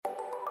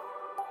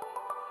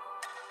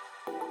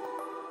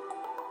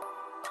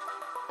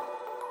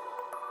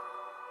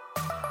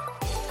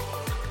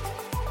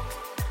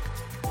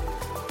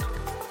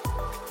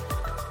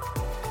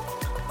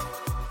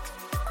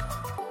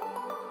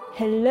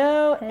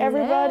Hello,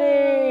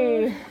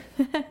 everybody.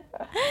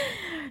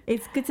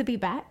 It's good to be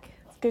back.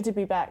 It's good to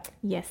be back.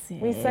 Yes,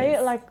 We say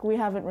it like we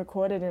haven't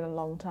recorded in a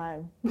long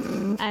time.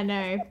 I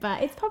know,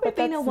 but it's probably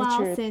been a that's the while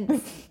truth.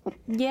 since.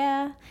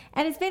 Yeah,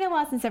 and it's been a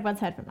while since everyone's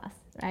heard from us,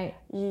 right?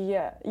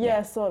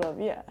 Yeah, sort of.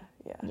 Yeah.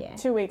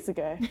 2 weeks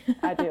ago,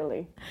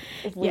 ideally,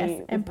 if Yes,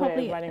 and if we're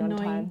probably running on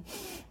time.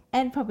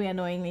 And probably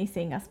annoyingly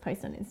seeing us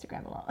post on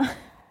Instagram a lot.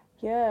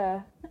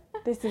 Yeah,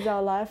 this is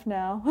our life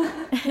now.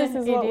 This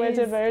is It what we're is.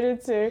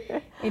 devoted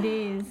to. It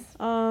is.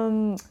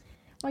 Well,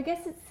 I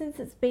guess since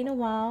it's been a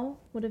while,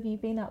 what have you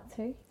been up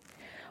to?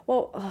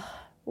 Well,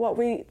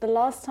 the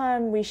last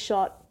time we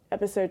shot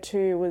episode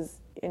 2 was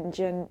in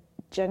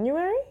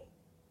January,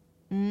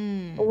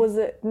 or was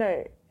it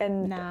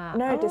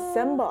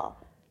December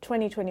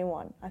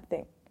 2021, I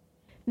think.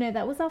 No,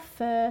 that was our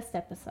first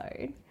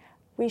episode.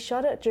 We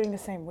shot it during the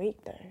same week,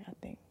 though, I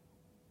think.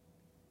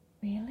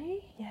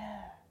 Really?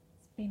 Yeah.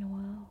 It's been a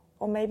while.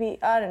 Or maybe,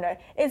 I don't know.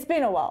 It's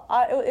been a while.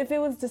 If it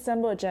was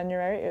December or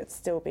January, it's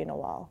still been a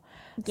while.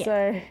 Yeah.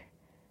 So,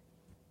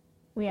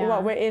 We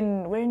are. we're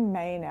in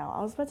May now.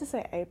 I was about to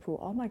say April.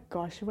 Oh my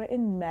gosh, we're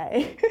in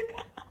May.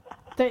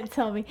 Don't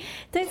tell me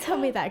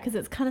that because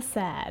it's kind of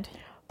sad.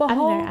 The I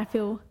whole, don't know. I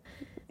feel.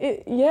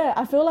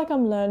 I feel like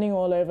I'm learning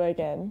all over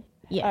again.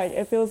 Yes.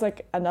 It feels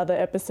like another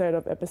episode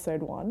of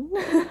episode 1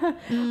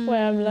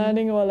 where I'm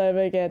learning all over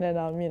again and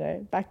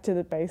I'm, back to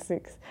the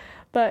basics.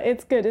 But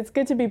it's good. It's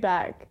good to be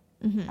back.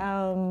 Mm-hmm.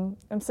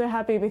 I'm so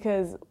happy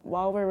because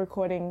while we're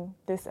recording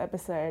this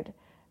episode,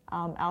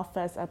 our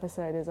first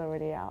episode is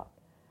already out.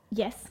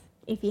 Yes.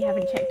 If you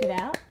haven't checked it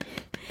out,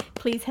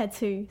 please head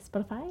to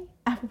Spotify,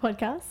 Apple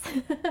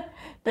Podcasts.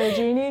 The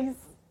Genies,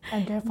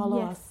 and go follow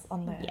Yes. us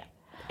on there. Yeah.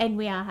 And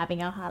we are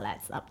having our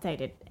highlights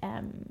updated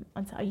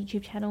onto our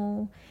YouTube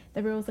channel.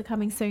 The reels are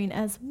coming soon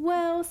as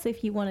well. So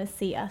if you want to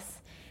see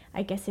us,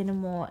 I guess, in a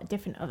more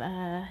different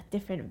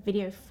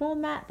video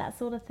format, that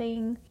sort of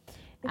thing.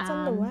 It's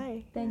on the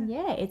way. Then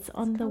it's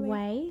on the coming.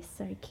 way.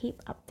 So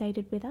keep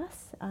updated with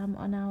us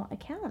on our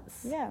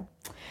accounts. Yeah.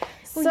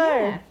 Well, So,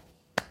 yeah.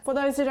 for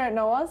those who don't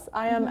know us,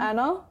 I am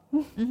Anna.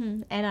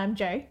 And I'm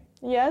Jo.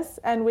 Yes,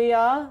 and we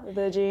are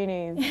the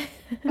Genies.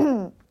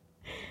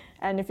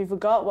 And if you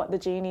forgot what the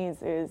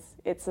Genies is,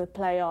 it's a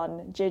play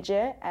on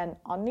Jeje and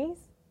Onis.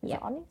 Is Yeah.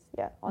 it Onis?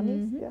 Yeah,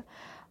 Onis. Yeah.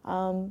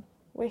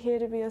 We're here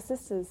to be your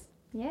sisters.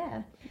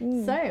 Yeah.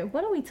 So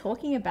what are we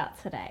talking about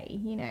today?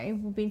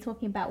 We've been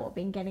talking about what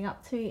we've been getting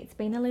up to. It's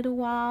been a little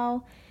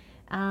while.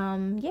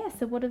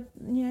 So what have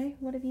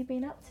you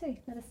been up to?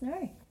 Let us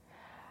know.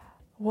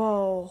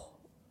 Well,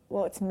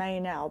 it's May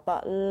now,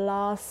 but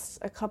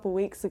a couple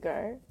weeks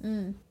ago,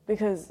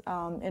 because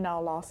in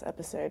our last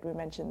episode we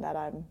mentioned that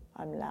I'm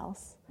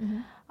Laos.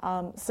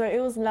 So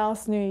it was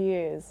Laos New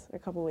Year's a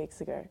couple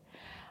weeks ago.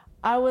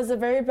 I was a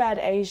very bad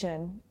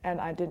Asian and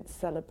I didn't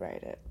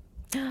celebrate it.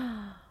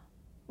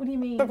 What do you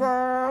mean?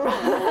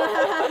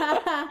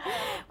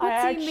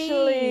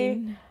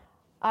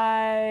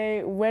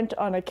 I went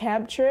on a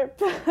camp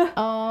trip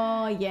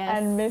Oh, yes.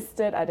 and missed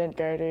it. I didn't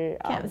go to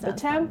Camp the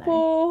sounds fun,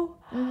 temple.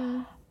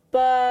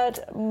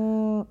 But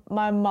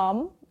my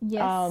mum,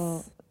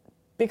 Yes.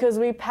 because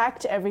we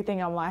packed everything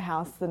at my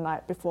house the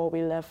night before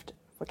we left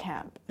for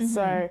camp.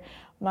 So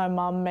my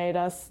mum made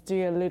us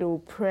do a little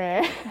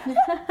prayer.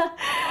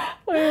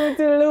 We did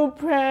a little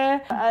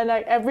prayer, and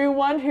like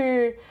everyone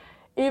who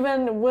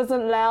even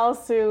wasn't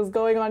Laos who was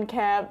going on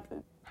camp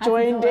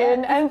joined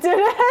in and did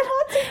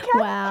it.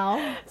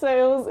 Wow. So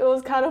it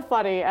was kind of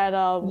funny, and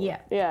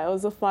it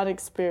was a fun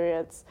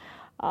experience.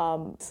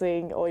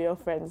 Seeing all your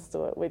friends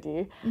do it with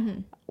you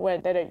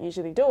when they don't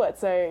usually do it.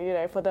 So,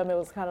 for them it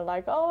was kind of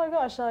like, oh my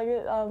gosh, like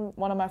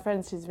one of my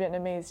friends who's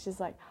Vietnamese, she's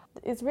like,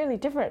 it's really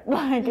different.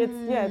 Like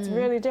it's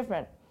really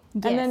different.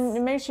 Yes. And then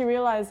it makes you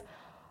realize,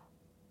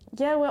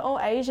 we're all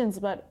Asians,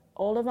 but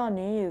all of our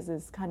New Year's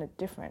is kind of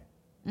different.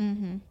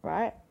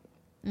 Right?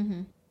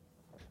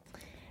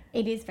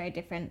 It is very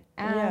different.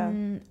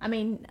 I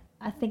mean,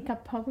 I think I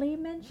probably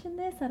mentioned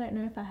this. I don't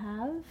know if I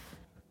have.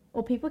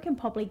 Or people can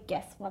probably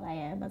guess what I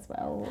am as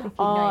well. If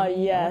you know me,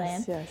 you know what I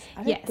am. Yes.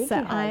 I don't think so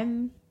you have.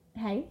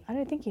 Hey? I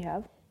don't think you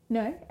have.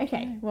 No?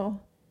 Okay, well,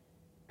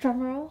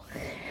 drum roll.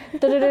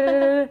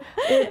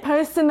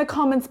 Post in the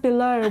comments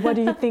below, what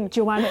do you think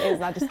Joanna is?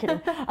 No, just kidding.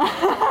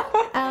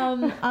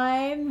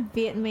 I'm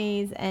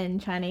Vietnamese and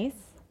Chinese.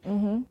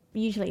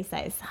 Usually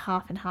say it's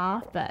half and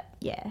half, but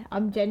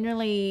I'm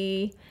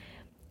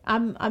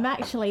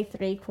actually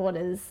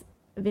 3/4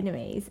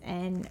 Vietnamese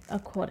and a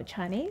quarter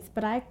Chinese,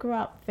 but I grew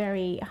up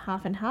very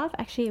half and half,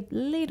 actually a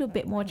little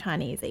bit more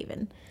Chinese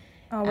even.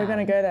 Oh, we're going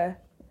to go there.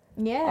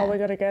 Yeah. Oh, we're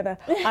going to go there.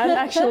 I'm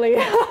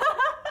actually...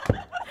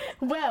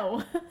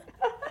 Well.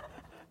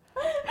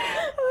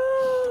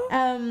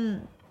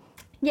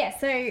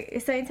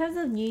 So in terms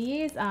of New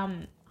Year's,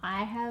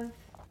 I have,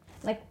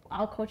 like,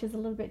 our culture's a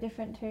little bit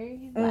different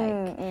too.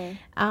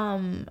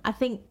 I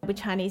think with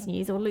Chinese New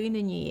Year's, or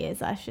Lunar New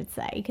Year's, I should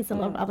say, because a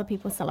lot of other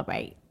people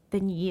celebrate the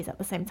New Year's at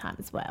the same time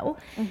as well,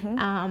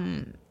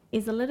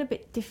 is a little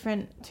bit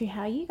different to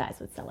how you guys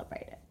would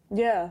celebrate it.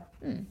 Yeah.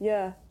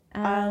 Yeah.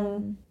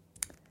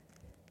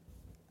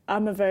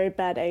 I'm a very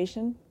bad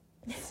Asian,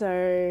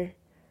 so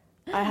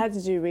I had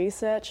to do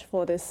research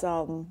for this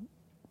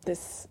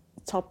this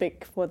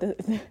topic for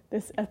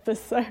this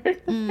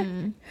episode.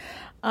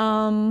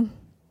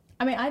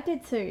 I mean, I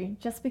did too,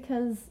 just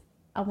because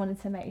I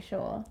wanted to make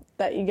sure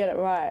that you get it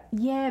right.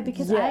 Yeah,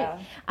 because I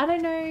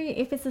don't know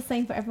if it's the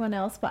same for everyone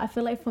else, but I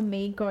feel like for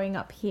me growing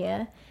up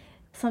here,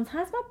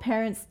 sometimes my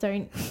parents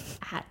don't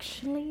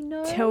actually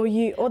know. Tell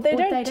you, or they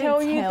don't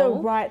tell you the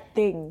right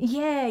thing.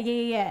 Yeah.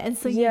 And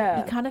so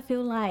you kind of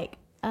feel like,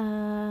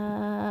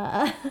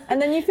 and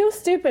then you feel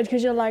stupid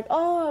because you're like,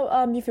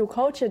 you feel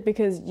cultured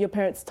because your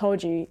parents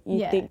told you.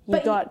 You think you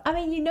got. I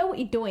mean, you know what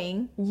you're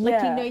doing.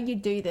 Like, you know you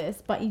do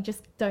this, but you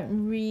just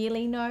don't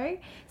really know.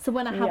 So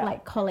when I have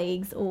like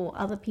colleagues or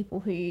other people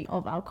who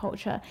of our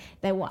culture,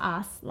 they will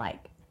ask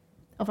like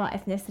of our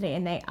ethnicity,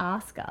 and they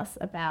ask us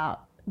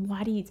about,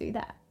 why do you do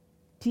that?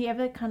 Do you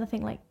ever kind of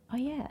think like, oh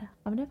yeah,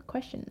 I've never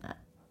questioned that.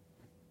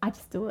 I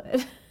just do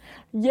it.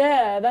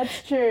 Yeah,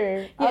 that's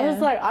true. Yeah. I was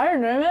like, I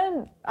don't know,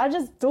 man. I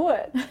just do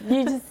it.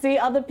 You just see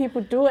other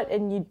people do it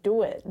and you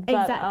do it.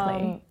 But,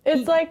 exactly.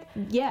 It's like...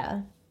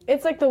 Yeah.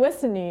 It's like the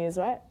Western New Year's,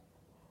 right?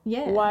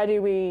 Yeah. Why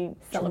do we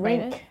celebrate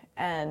drink it?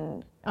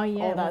 And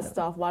all that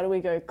stuff? Why do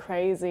we go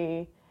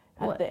crazy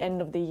at the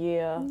end of the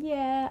year?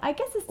 Yeah, I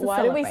guess it's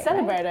why do we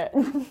celebrate it?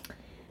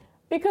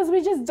 Because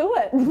we just do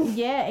it.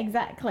 Yeah,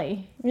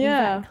 exactly.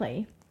 Yeah.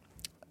 Exactly.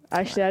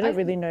 Actually, I don't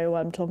really know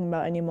what I'm talking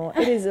about anymore.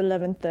 It is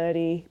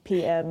 11:30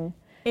 p.m.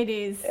 It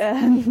is.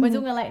 We're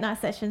doing a late night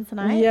session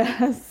tonight.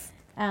 Yes.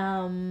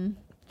 Trying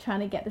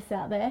to get this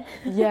out there.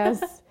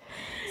 Yes.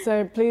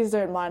 So please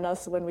don't mind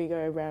us when we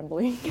go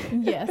rambling.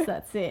 Yes,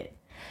 that's it.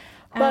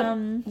 But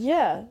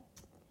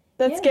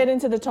let's get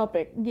into the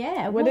topic.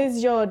 Yeah. What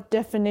is your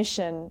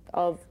definition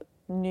of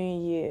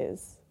New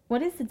Year's?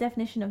 What is the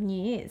definition of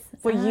New Year's?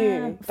 For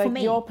you, for like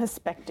me. your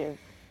perspective.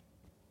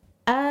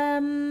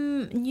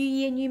 New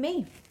Year, New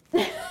Me.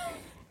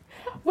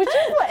 Which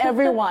is for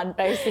everyone,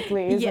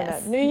 basically, isn't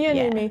Yes. it? New Year,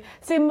 New Me.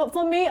 See,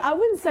 for me, I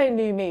wouldn't say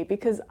New Me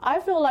because I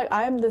feel like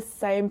I am the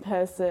same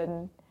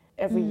person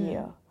every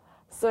year.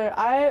 So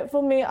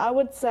for me, I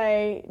would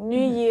say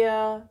New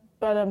Year,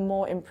 but a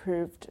more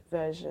improved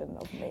version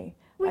of me.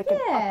 Well, like an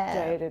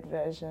updated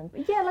version.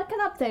 Yeah, like an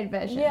updated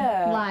version.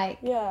 Yeah.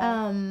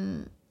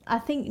 I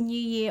think New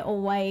Year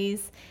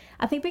always,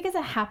 I think because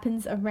it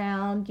happens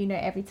around,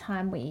 every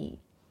time we,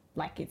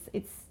 like it's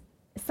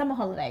summer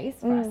holidays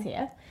for us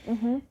here.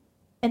 Mm-hmm.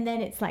 And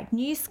then it's like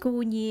new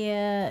school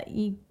year,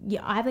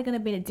 you're either going to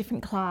be in a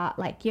different class,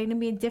 like you're going to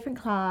be in a different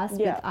class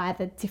with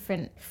either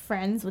different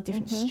friends or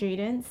different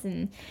students,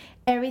 and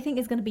everything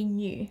is going to be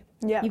new.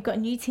 Yeah. You've got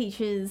new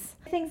teachers,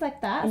 things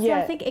like that. So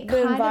I think it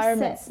kind of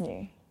environment's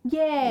new.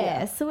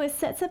 Yeah, so it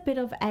sets a bit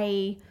of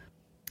a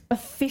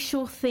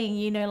official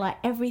thing, like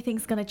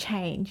everything's going to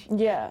change.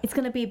 Yeah. It's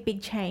going to be a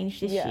big change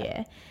this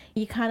year.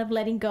 You're kind of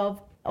letting go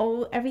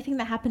of everything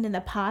that happened in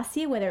the past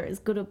year, whether it was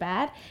good or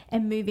bad,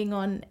 and moving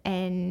on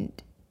and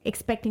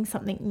expecting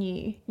something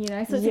new, so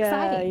it's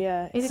exciting.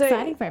 Yeah, it's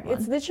exciting for everyone.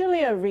 It's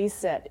literally a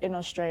reset in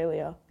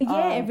Australia.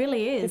 Yeah, it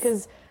really is.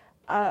 Because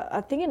I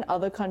think in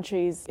other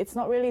countries, it's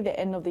not really the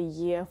end of the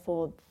year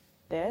for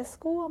their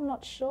school. I'm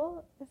not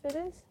sure if it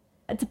is.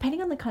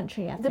 Depending on the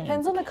country, I think.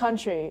 Depends on the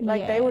country.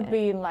 Like they would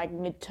be in like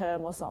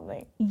midterm or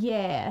something.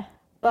 Yeah.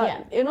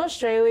 But in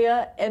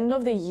Australia, end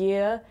of the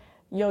year,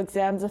 your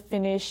exams are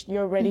finished.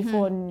 You're ready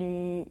for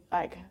to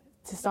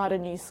start a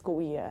new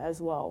school year as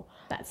well.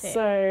 That's it.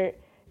 So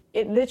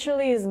it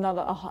literally is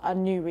a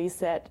new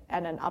reset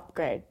and an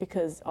upgrade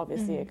because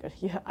obviously,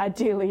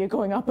 ideally, you're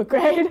going up a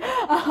grade.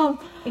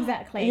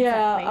 Exactly.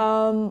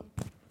 Yeah.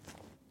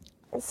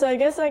 So I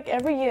guess like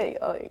every year,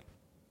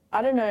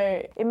 I don't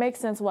know, it makes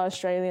sense why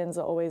Australians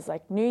are always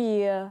like, New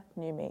Year,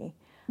 New Me.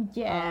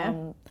 Yeah.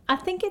 I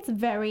think it's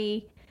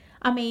very...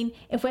 I mean,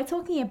 if we're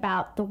talking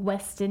about the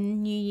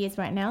Western New Year's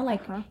right now,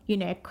 like,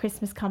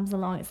 Christmas comes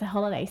along, it's the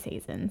holiday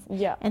seasons.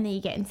 Yeah. And then you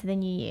get into the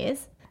New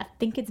Year's. I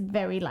think it's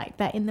very like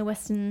that in the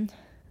Western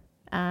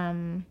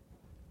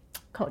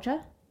culture,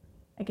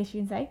 I guess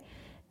you can say,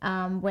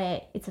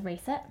 where it's a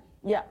reset.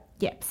 Yeah.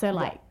 Yep. So,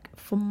 like,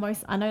 for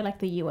most, I know, like,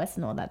 the US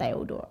and all that, they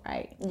all do it,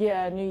 right?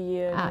 Yeah, New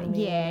Year.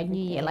 New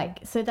Year. Like,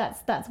 so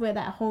that's where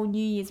that whole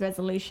New Year's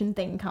resolution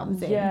thing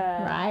comes in,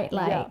 right?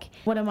 Like,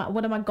 what are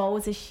my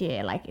goals this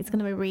year? Like, it's going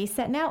to be a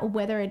reset now, or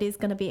whether it is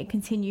going to be a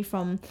continue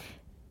from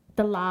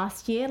the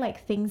last year,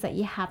 like things that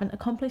you haven't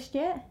accomplished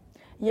yet.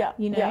 Yeah,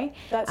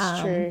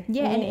 that's true.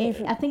 Yeah,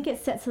 and I think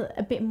it sets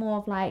a bit more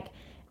of like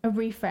a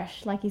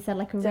refresh, like you said,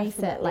 like a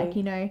reset. Like,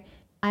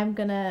 I'm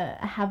going to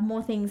have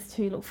more things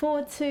to look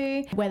forward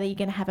to, whether you're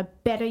going to have a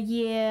better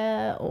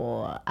year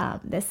or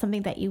there's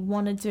something that you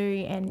want to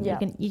do and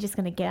you're just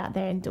going to get out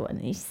there and do it,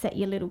 and you set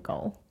your little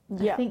goal.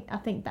 Yeah. I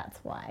think that's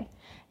why.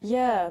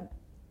 Yeah.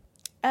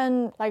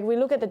 And like we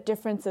look at the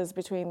differences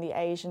between the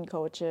Asian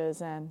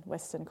cultures and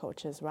Western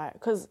cultures, right?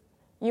 Because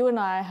you and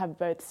I have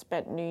both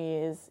spent New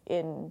Year's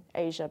in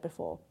Asia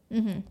before.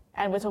 Mm-hmm.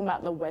 And we're talking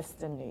about the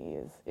Western New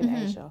Year's in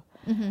Asia.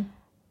 Mm-hmm.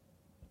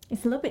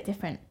 It's a little bit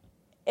different.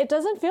 it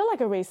doesn't feel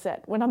like a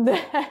reset when I'm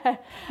there.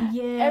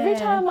 Yeah. Every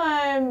time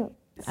I'm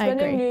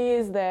spending agree. New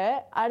Year's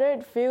there, I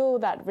don't feel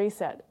that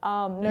reset.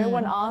 No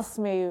one asks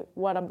me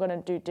what I'm going to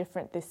do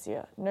different this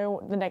year.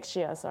 The next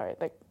year, sorry,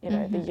 the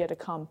year to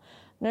come.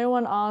 No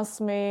one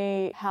asks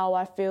me how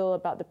I feel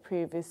about the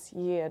previous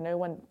year. No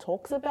one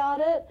talks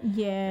about it.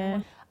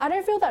 Yeah. I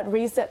don't feel that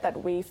reset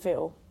that we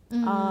feel.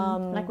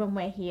 Like when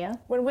we're here.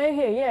 When we're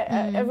here,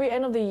 yeah. Every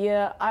end of the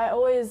year, I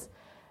always,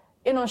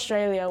 in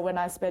Australia, when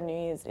I spend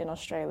New Year's in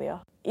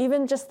Australia,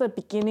 even just the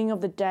beginning of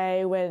the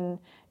day when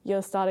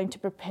you're starting to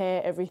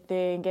prepare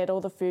everything, get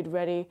all the food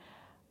ready,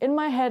 in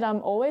my head,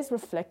 I'm always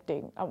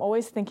reflecting. I'm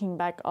always thinking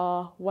back,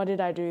 what did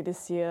I do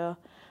this year?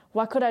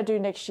 What could I do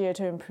next year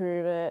to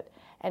improve it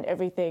and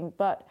everything?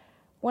 But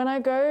when I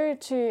go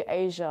to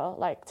Asia,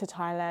 like to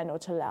Thailand or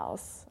to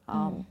Laos,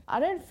 I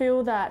don't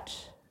feel that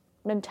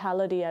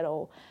mentality at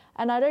all.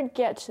 And I don't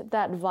get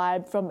that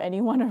vibe from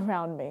anyone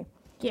around me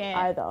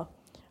either.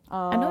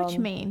 I know what you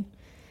mean.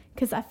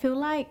 Because I feel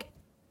like,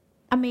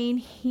 I mean,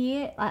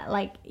 here,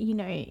 like, you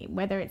know,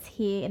 whether it's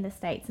here in the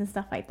States and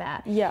stuff like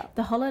that,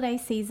 the holiday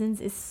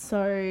seasons is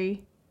such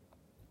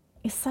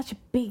a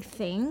big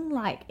thing.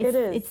 Like,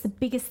 it's the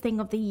biggest thing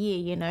of the year,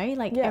 you know?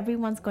 Like,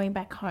 everyone's going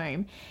back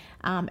home.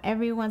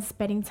 Everyone's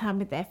spending time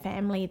with their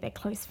family, their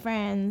close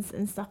friends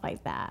and stuff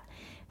like that.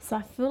 So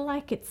I feel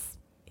like it's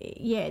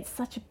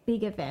such a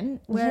big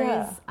event.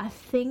 Whereas I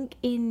think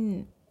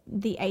in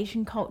the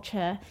Asian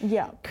culture,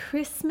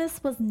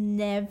 Christmas was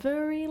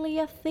never really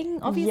a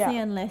thing. Obviously,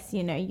 unless,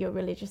 you know, you're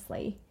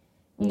religiously,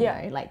 you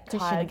know, like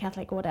Christian or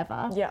Catholic or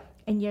whatever.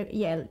 And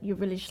you're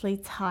religiously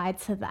tied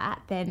to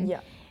that, then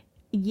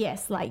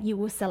yes, like you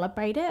will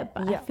celebrate it.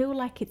 But I feel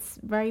like it's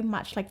very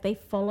much like they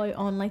follow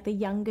on, like the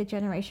younger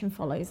generation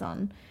follows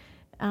on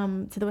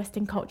to the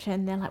Western culture,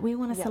 and they're like, we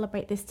want to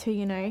celebrate this too,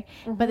 you know.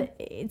 But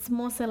it's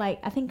more so like,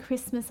 I think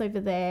Christmas over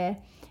there,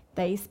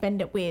 they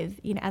spend it with,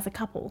 you know, as a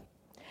couple.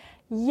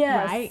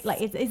 Yes. Right? Like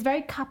it's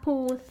very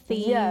couple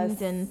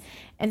themed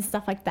and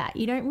stuff like that.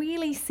 You don't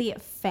really see it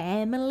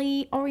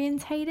family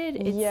orientated.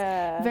 It's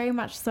very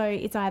much so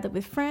it's either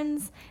with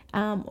friends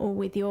or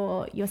with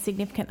your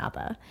significant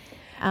other.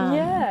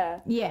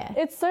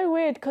 It's so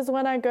weird because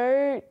when I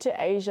go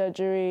to Asia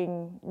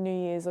during New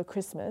Year's or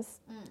Christmas,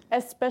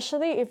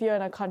 especially if you're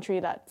in a country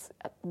that's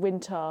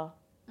winter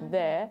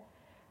there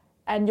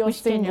and you're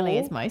which single, generally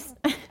is most,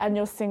 and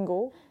you're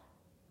single,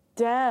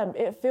 damn,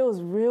 it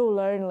feels real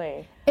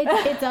lonely.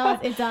 It does.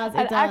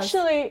 And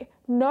actually,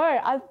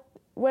 no,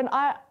 when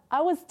I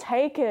was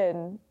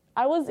taken,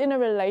 I was in a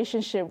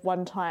relationship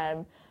one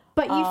time.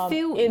 But you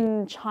feel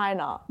in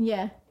China.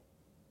 Yeah.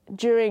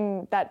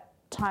 During that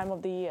time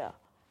of the year.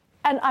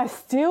 And I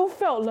still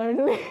felt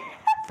lonely.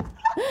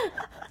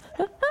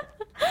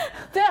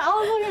 Then I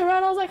was looking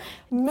around, I was like,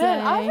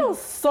 man, I feel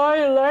so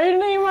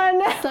lonely right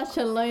now. Such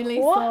a lonely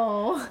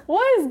soul.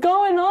 What is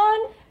going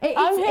on?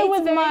 I'm here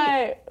with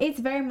my... It's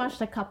very much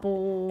a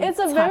couple. It's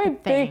a very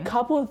big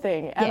couple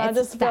thing. And I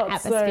just felt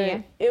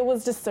so... It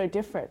was just so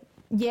different.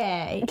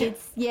 Yeah,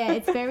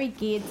 it's very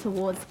geared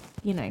towards,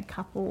 you know,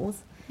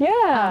 couples.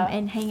 Yeah.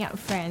 And hang out with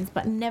friends,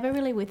 but never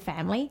really with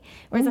family.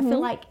 Whereas I feel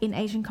like in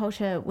Asian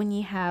culture, when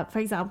you have, for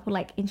example,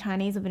 like in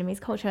Chinese or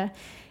Vietnamese culture,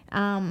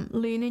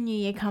 Lunar New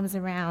Year comes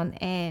around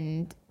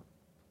and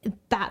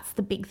that's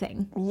the big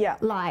thing. Yeah.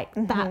 Like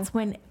that's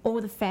when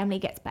all the family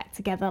gets back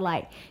together,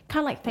 like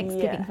kind of like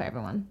Thanksgiving for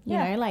everyone. You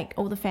know, like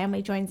all the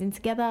family joins in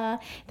together.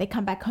 They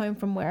come back home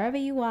from wherever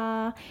you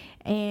are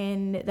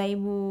and they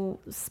will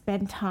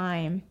spend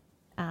time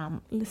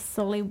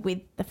solely with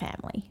the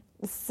family.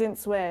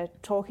 Since we're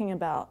talking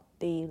about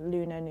the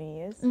Lunar New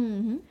Year's,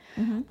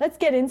 let's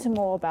get into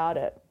more about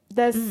it.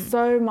 There's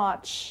so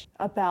much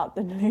about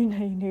the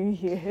Lunar New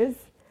Year's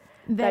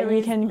that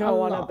you can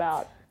go on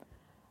about.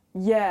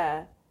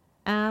 Yeah.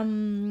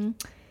 The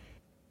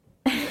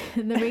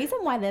reason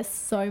why there's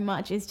so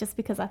much is just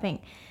because I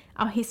think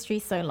our history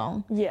is so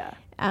long. Yeah.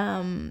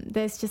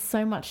 There's just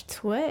so much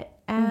to it.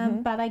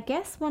 But I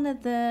guess one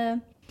of the...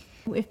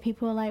 If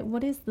people are like,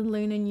 what is the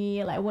Lunar New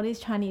Year? Like, what is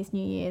Chinese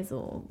New Year's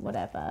or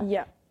whatever?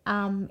 Yeah.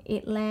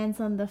 It lands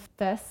on the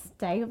first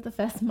day of the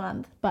first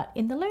month, but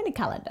in the lunar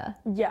calendar.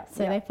 Yeah.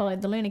 So they follow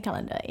the lunar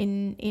calendar.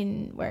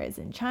 Whereas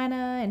in China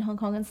and Hong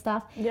Kong and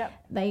stuff,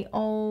 they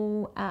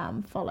all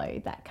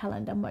follow that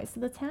calendar most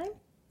of the time.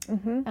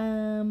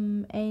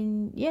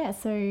 And yeah,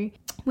 so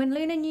when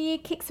Lunar New Year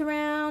kicks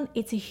around,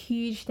 it's a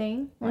huge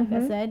thing. Like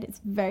I said, it's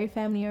very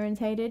family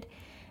orientated.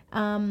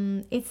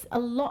 It's a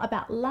lot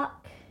about luck.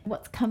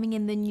 What's coming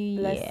in the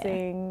new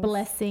year.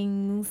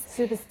 Blessings.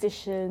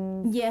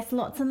 Superstitions. Yes,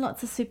 lots and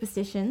lots of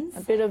superstitions.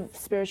 A bit of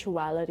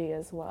spirituality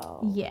as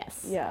well.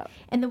 Yes. Yeah.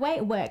 And the way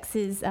it works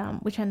is,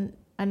 which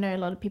I know a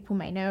lot of people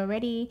may know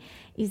already,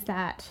 is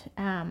that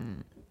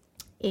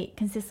it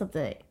consists of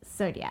the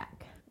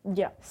zodiac.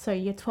 Yeah. So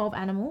your 12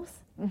 animals.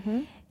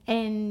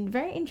 And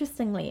very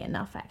interestingly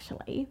enough,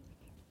 actually,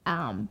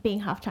 being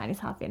half Chinese,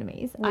 half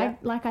Vietnamese,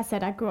 like I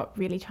said, I grew up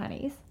really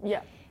Chinese.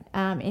 Yeah.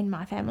 in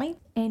my family.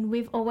 And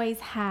we've always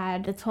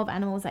had the 12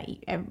 animals that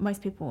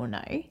most people will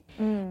know.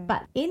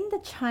 But in the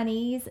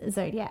Chinese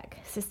zodiac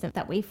system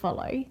that we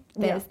follow,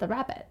 there's the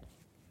rabbit.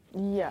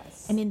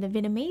 Yes. And in the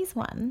Vietnamese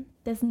one,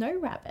 there's no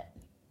rabbit.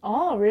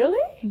 Oh, really?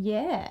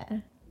 Yeah.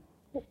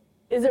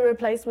 Is it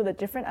replaced with a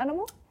different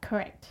animal?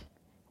 Correct.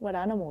 What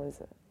animal is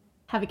it?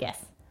 Have a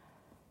guess.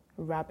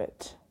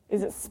 Rabbit.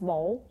 Is it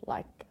small?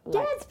 Like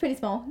Yeah, it's pretty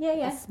small. Yeah,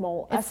 yeah. as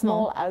small It's as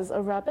small as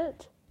a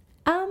rabbit?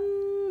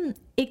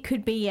 It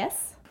could be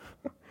yes.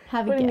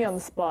 Have a Putting me guess. on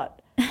the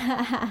spot.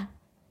 I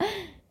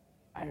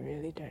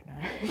really don't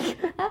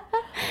know.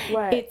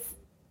 Wait. It's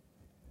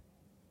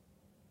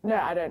No,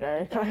 I don't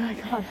know. I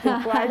can't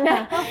think right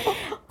now.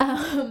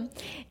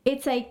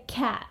 it's a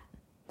cat.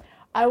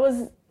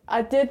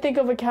 I did think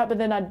of a cat, but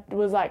then I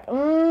was like,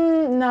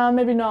 no,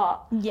 maybe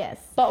not. Yes.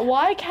 But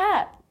why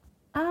cat?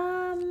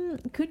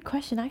 Good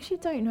question. I actually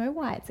don't know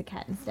why it's a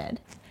cat instead.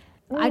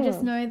 I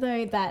just know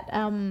though that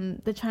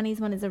the Chinese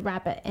one is a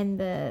rabbit and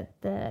the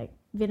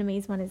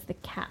Vietnamese one is the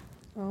cat.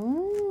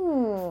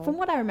 Oh. From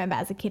what I remember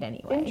as a kid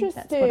anyway. That's what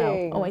I've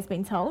Interesting. always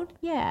been told.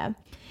 Yeah.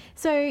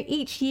 So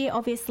each year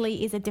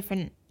obviously is a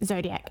different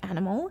zodiac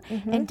animal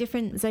and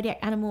different zodiac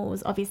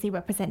animals obviously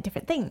represent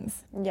different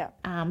things. Yeah.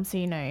 So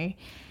you know,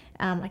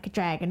 like a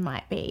dragon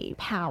might be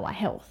power,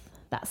 health,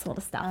 that sort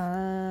of stuff.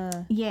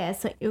 Yeah,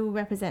 so it will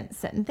represent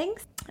certain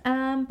things.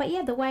 But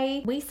yeah, the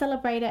way we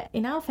celebrate it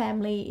in our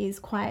family is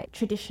quite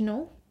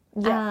traditional.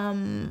 Yeah.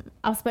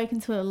 I've spoken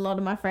to a lot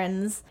of my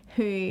friends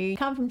who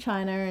come from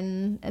China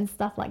and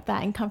stuff like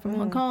that and come from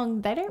Hong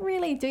Kong. They don't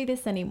really do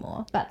this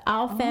anymore, but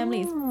our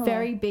family is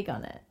very big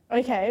on it.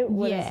 Okay.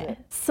 What is it?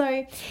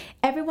 So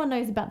everyone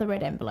knows about the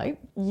red envelope,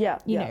 Yeah.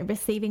 you know,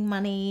 receiving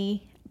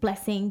money,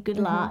 blessing, good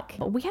luck.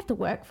 But we have to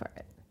work for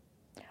it.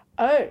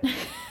 Oh.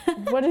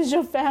 What does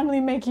your family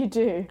make you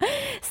do?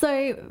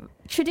 So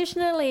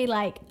traditionally,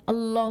 like a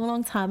long,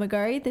 long time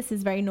ago, this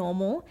is very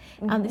normal.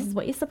 This is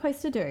what you're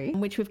supposed to do,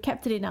 which we've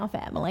kept it in our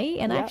family.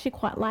 And I Yep. actually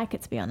quite like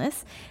it, to be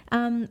honest.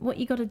 What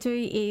you got to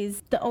do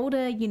is the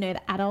older, you know,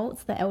 the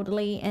adults, the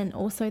elderly, and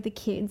also the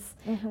kids,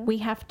 we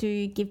have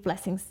to give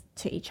blessings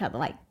to each other.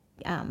 Like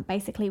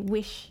basically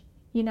wish,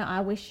 you know, I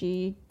wish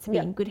you to be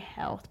Yeah. in good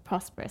health,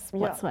 prosperous, Yeah.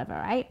 whatsoever,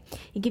 right?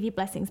 You give your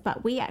blessings,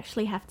 but we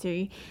actually have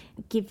to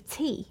give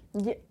tea.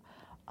 Yeah.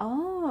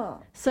 Oh.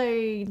 So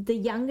the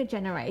younger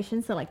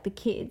generation, so like the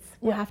kids,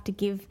 will Yeah. have to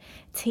give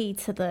tea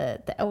to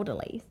the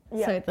elderly.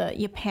 Yeah. So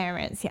your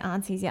parents, your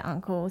aunties, your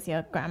uncles,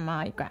 your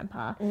grandma, your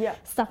grandpa, Yeah.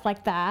 stuff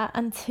like that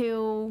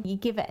until you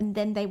give it, and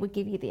then they would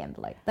give you the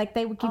envelope. Like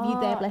they would give you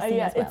their blessing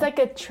yeah. as well. It's like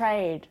a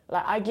trade.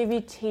 Like I give you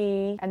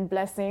tea and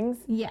blessings,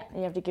 yeah, and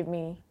you have to give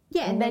me.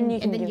 yeah, and then then you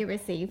can you give-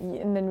 receive.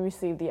 And then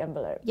receive the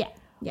envelope. Yeah,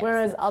 yeah.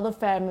 Whereas other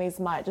families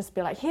might just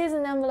be like, here's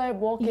an envelope,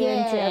 walk in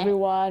Yeah, to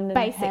everyone and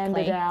hand it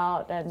basically.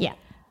 out. And Yeah.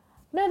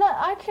 No,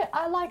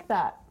 I like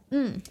that.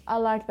 I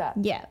like that.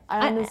 Yeah,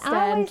 I understand.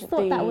 I always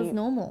thought that was the-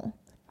 normal.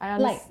 I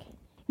Like, understand.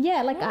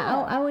 yeah, like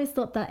Yeah. I always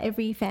thought that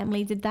every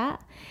family did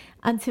that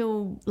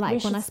until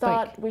like when I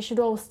spoke. We should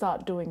all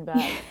start doing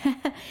that.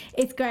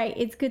 It's great.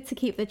 It's good to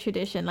keep the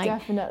tradition. Like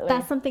Definitely.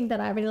 that's something that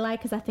I really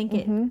like because I think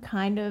it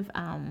kind of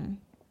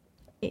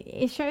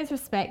it shows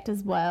respect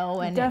as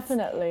well, and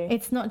Definitely.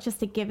 it's not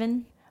just a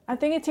given. I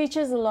think it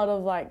teaches a lot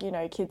of like, you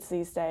know, kids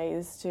these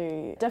days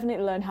to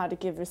definitely learn how to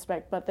give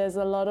respect, but there's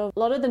a lot of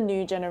the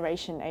new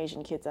generation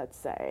Asian kids, I'd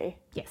say,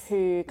 Yes.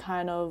 who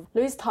kind of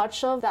lose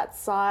touch of that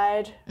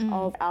side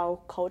of our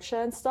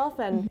culture and stuff,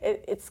 and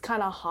it's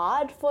kind of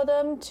hard for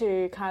them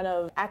to kind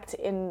of act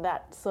in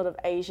that sort of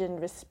Asian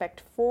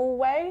respectful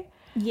way.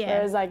 Yeah.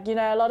 Whereas, like, you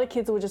know, a lot of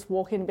kids will just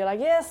walk in and be like,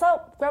 yeah,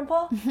 sup,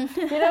 grandpa? You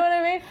know what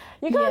I mean?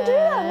 You can't do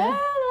that, man.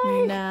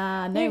 Like,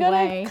 Nah, no you gotta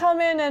way.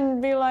 come in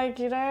and be like,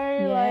 you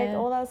know, like Yeah.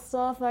 all that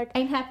stuff. Like,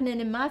 Ain't happening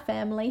in my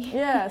family.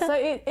 yeah, so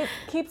it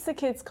keeps the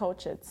kids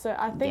cultured. So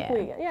I think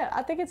Yeah.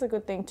 I think it's a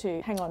good thing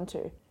to hang on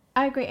to.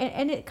 I agree,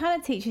 and it kind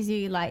of teaches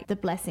you like the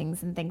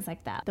blessings and things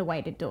like that, the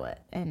way to do it,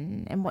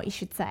 and what you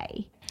should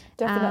say.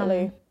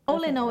 Definitely.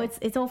 All in all,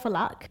 it's all for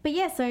luck. But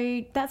yeah,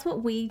 so that's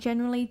what we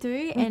generally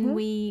do, and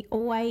we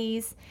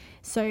always.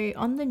 So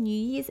on the New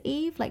Year's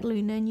Eve, like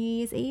Lunar New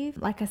Year's Eve,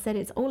 like I said,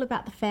 it's all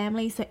about the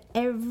family. So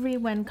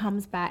everyone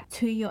comes back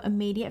to your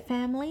immediate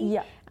family,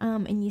 Yeah.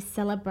 and you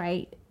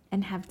celebrate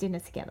and have dinner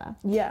together.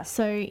 Yeah.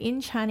 So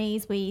in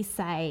Chinese, we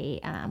say,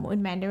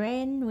 in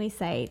Mandarin, we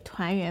say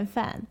团圆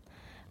饭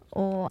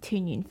or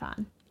团圆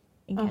饭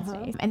in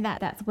Cantonese. And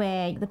that's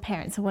where the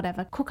parents or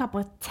whatever cook up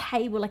a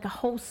table, like a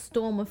whole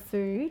storm of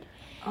food.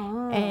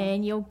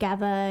 And you'll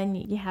gather and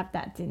you have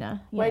that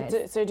dinner. You Wait,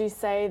 know. so do you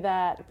say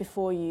that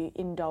before you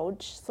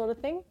indulge, sort of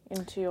thing,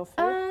 into your food?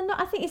 No,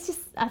 I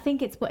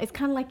think it's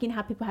kind of like, you know,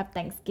 how people have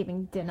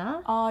Thanksgiving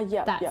dinner. Oh,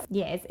 yeah, That's,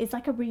 yeah. it's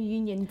like a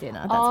reunion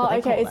dinner. That's Oh, what they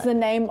okay. call It's it. the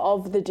name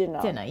of the dinner.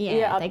 Dinner,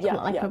 yeah. They call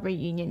it like yeah. a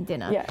reunion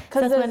dinner. Yeah, So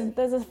because that's when,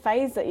 there's a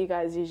phrase that you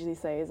guys usually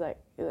say is like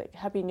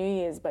Happy New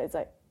Year's, but it's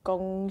like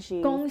恭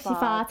喜恭喜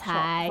发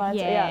财.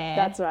 Yeah,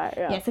 that's right.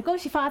 Yeah. Yeah, so 恭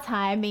喜发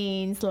财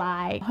means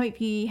like hope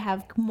you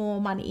have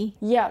more money.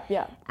 Yeah.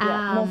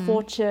 More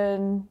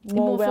fortune,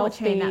 more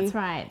wealthy. Fortune, that's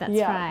right.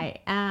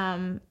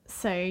 Right.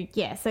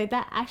 So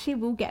that actually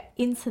we'll get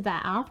into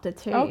that after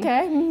too.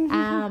 Okay.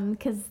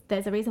 Because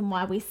there's a reason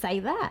why we say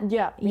that.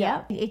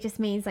 Yeah. It just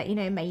means that,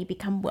 may you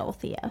become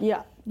wealthier.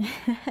 Yeah.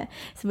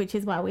 So which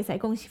is why we say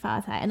恭喜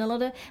发财, and a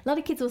lot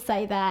of kids will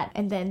say that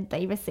and then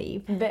they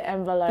receive the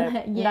envelope.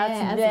 Yeah,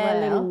 that's their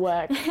little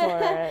work for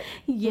it.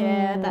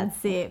 Yeah,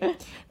 that's it.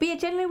 But yeah,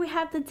 generally we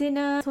have the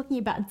dinner. Talking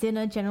about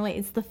dinner, generally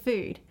it's the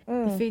food.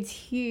 The food's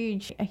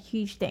a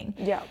huge thing.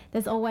 Yeah.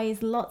 There's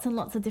always lots and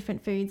lots of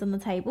different foods on the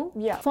table.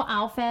 Yeah. For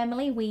our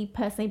family, we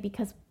personally,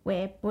 because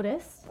we're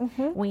Buddhist,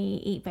 we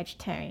eat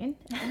vegetarian.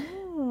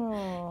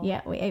 Oh.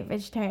 Yeah, we eat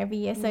vegetarian every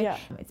year. So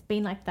it's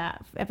been like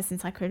that ever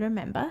since I could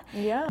remember.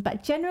 Yeah.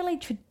 But generally,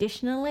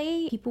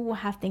 traditionally, people will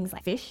have things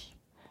like fish.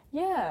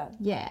 Yeah.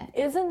 Yeah.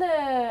 Isn't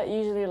there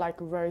usually like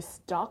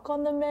roast duck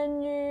on the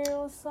menu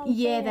or something?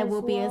 Yeah, there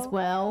will be as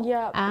well.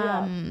 Yeah.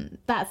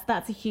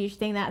 That's a huge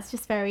thing. That's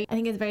just I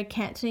think it's a very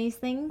Cantonese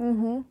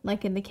thing,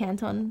 like in the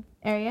Canton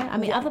area. I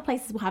mean, other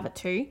places will have it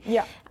too.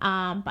 Yeah.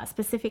 But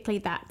specifically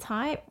that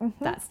type,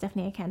 that's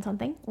definitely a Canton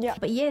thing. Yeah.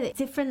 But yeah,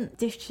 different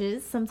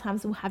dishes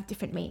sometimes will have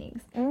different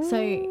meanings.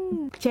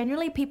 So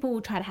generally people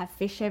will try to have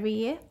fish every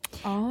year.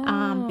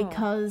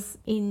 Because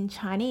in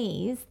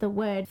Chinese, the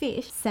word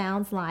fish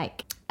sounds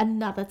like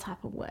another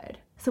type of word.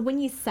 So when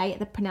you say it,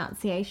 the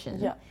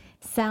pronunciation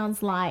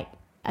sounds like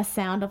a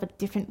sound of a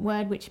different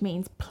word, which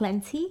means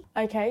plenty.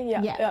 Okay,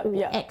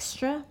 yeah.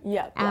 Extra.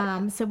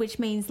 Yeah. So which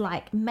means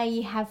like, may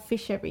you have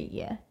fish every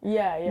year.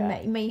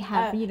 Yeah. May you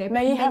have,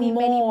 may you have many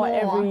more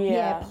every year.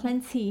 Yeah,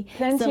 plenty.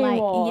 Plenty so like,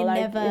 more. You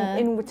like never,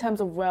 in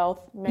terms of wealth,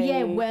 maybe.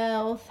 Yeah,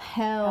 wealth,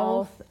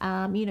 health,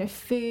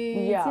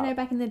 food. Yeah.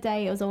 Back in the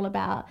day, it was all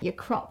about your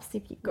crops.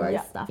 If you grow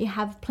stuff, you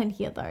have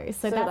plenty of those.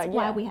 So that's like,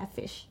 why we have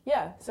fish.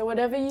 Yeah. So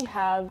whatever you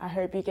have, I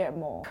hope you get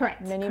more.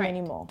 Correct. Many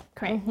more.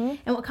 Correct.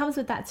 And what comes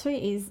with that too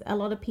is a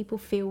lot of people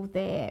fill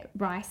their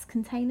rice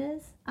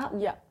containers up.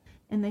 Yeah.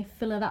 And they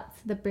fill it up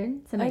to the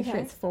brim to make sure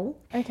it's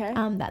full. Okay.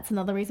 That's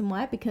another reason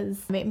why, because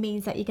it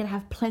means that you're going to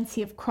have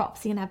plenty of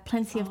crops, you're going to have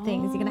plenty of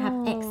things, you're going to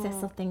have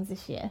excess of things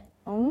this year.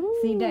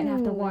 So you don't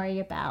have to worry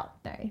about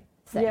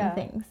certain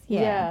things.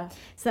 Yeah.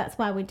 So that's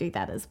why we do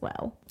that as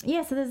well.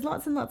 Yeah, so there's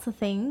lots and lots of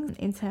things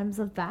in terms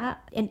of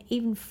that, and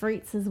even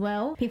fruits as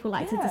well. People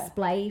like to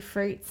display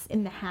fruits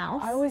in the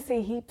house. I always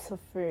see heaps of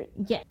fruit.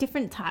 Yeah,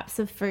 different types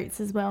of fruits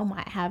as well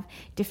might have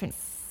different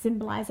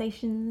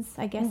symbolizations,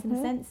 I guess, in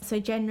a sense. So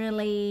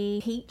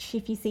generally peach,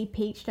 if you see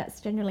peach,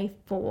 that's generally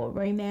for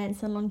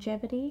romance and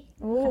longevity.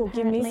 Oh,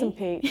 give me some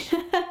peach.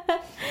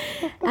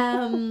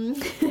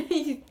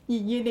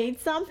 You need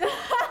some.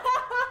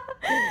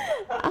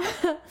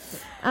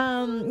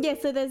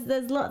 So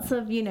there's lots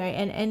of,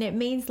 and it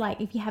means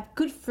like if you have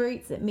good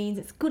fruits, it means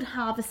it's good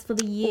harvest for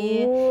the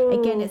year. Ooh.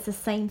 Again, it's the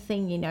same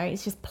thing,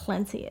 it's just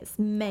plenty, it's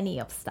many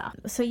of stuff.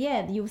 So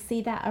yeah, you'll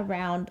see that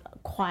around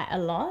quite a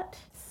lot.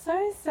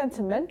 So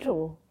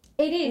sentimental.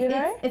 It is.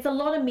 It's a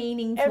lot of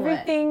meaning to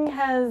Everything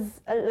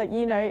has a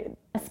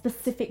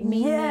specific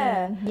meaning.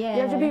 Yeah.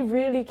 You have to be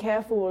really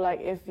careful,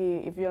 like if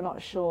you're not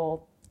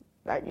sure,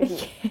 like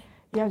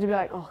you have to be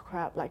like, oh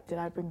crap, like did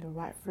I bring the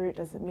right fruit?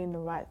 Does it mean the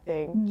right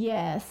thing?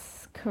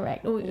 Yes,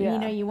 correct. Or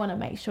you want to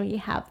make sure you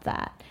have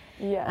that.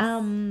 Yes.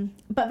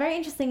 But very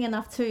interesting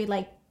enough too,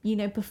 like,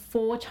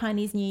 before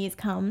Chinese New Year's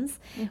comes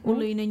or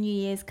Lunar New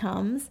Year's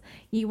comes,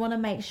 you want to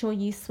make sure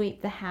you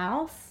sweep the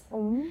house.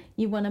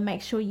 You want to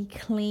make sure you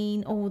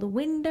clean all the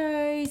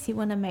windows. You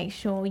want to make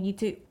sure you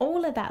do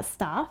all of that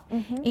stuff,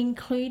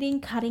 including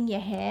cutting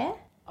your hair.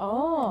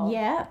 Oh.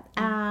 Yeah.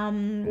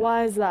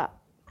 Why is that?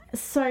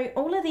 So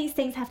all of these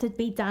things have to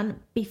be done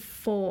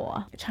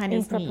before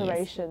Chinese New Year's. In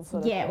preparation,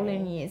 sort of Yeah, all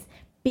in New Year's.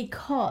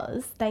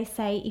 Because they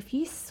say if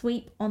you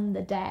sweep on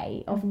the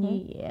day of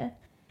New Year,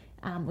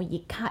 or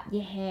you cut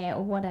your hair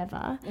or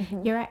whatever,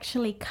 you're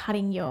actually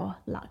cutting your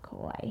luck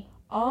away.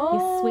 Oh.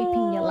 You're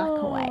sweeping your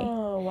luck away.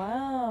 Oh,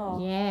 wow.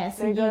 Yeah.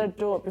 So you got to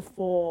do it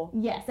before.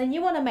 Yes, and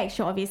you want to make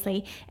sure,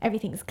 obviously,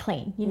 everything's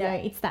clean.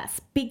 It's that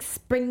big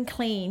spring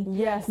clean.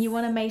 Yes. You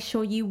want to make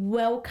sure you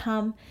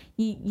welcome,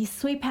 you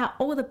sweep out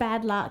all the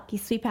bad luck, you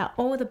sweep out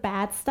all the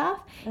bad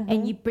stuff,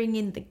 and you bring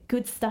in the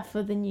good stuff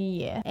for the new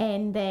year.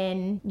 And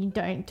then you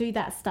don't do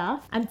that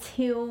stuff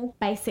until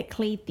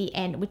basically the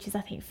end, which is,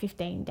 I think,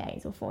 15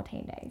 days or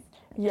 14 days.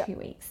 2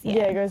 weeks.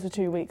 Yeah, it goes for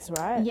 2 weeks,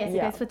 right? Yes,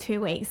 it goes for 2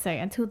 weeks. So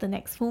until the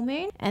next full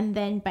moon, and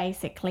then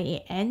basically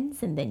it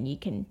ends, and then you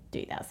can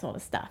do that sort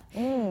of stuff.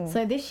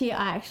 So this year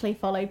I actually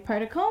followed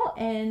protocol,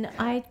 and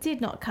I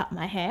did not cut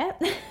my hair.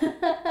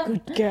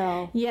 Good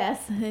girl. Yes,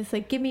 so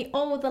give me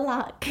all the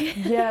luck.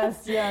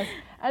 Yes.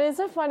 And it's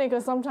so funny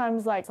because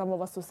sometimes, like, some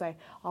of us will say,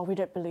 oh, we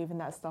don't believe in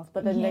that stuff.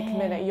 But then next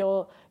minute,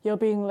 you're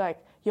being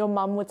like, your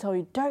mum will tell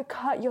you, don't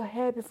cut your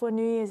hair before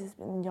New Year's.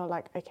 And you're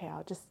like, okay,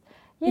 I'll just,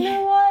 you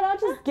know what? I'll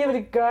just give it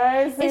a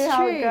go, see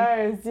how it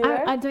goes.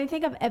 I don't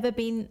think I've ever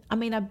been,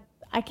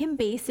 I can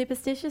be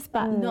superstitious,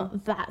 but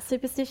not that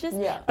superstitious.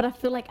 Yeah. But I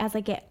feel like as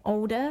I get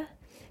older,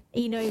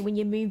 you know, when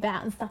you move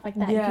out and stuff like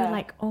that, Yeah. you're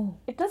like, oh.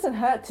 It doesn't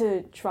hurt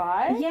to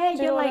try. Yeah, Do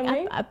you you're know what like,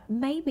 I mean?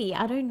 maybe,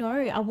 I don't know.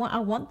 I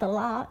want the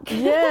luck.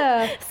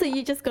 Yeah. So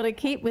you just got to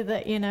keep with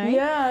it, you know?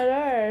 Yeah, I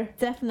know.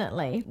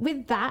 Definitely.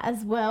 With that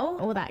as well,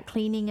 all that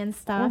cleaning and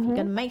stuff, you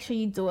got to make sure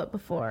you do it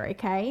before,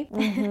 okay?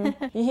 You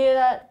hear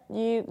that,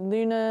 you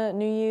Lunar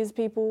New Year's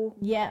people?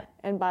 Yeah.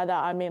 And by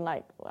that, I mean,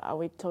 like, are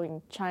we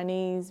talking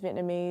Chinese,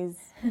 Vietnamese,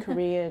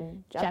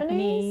 Korean,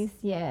 Japanese?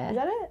 Yeah. Is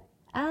that it?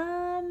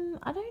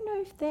 I don't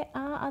know if there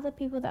are other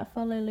people that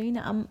follow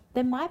Lunar.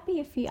 There might be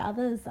a few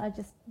others.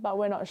 But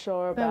we're not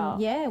sure about.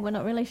 Yeah, we're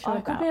not really sure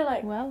it could about be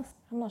like, who else.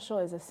 I'm not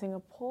sure. Is it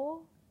Singapore?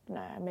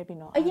 No, maybe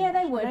not. Oh, yeah, I'm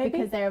they not would sure.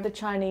 because they're the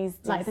Chinese.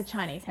 like the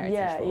Chinese heritage.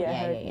 Yeah,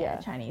 rule. yeah.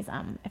 Chinese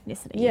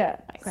ethnicity. Yeah.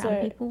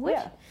 Background people would.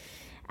 Yeah.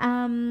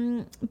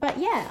 But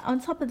yeah, on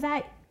top of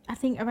that, I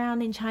think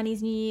around in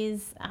Chinese New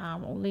Year's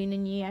or Lunar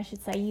New Year, I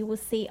should say, you will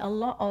see a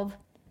lot of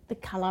the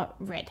color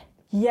red.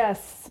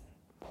 Yes.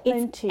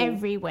 Plenty. It's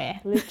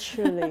everywhere.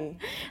 Literally.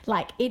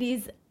 Like it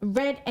is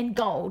red and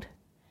gold.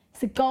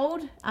 So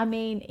gold, I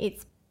mean,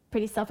 it's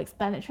pretty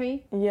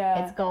self-explanatory.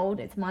 Yeah. It's gold,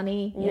 it's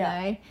money, you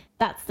Yeah. know.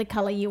 That's the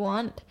color you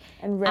want.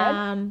 And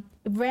red?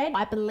 Red,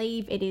 I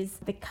believe it is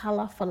the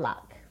color for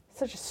luck.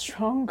 Such a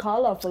strong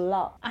color for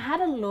luck. I had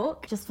a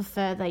look just for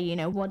further, you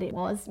know, what it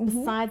was.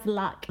 Besides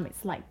luck,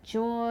 it's like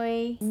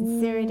joy,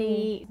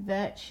 sincerity,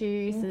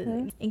 virtue. So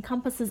it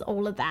encompasses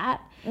all of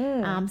that.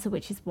 So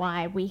which is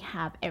why we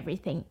have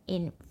everything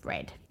in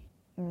red.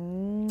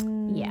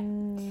 Yeah.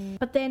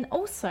 But then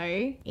also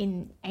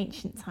in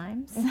ancient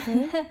times,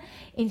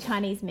 in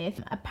Chinese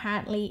myth,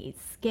 apparently it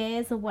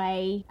scares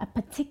away a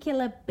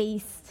particular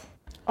beast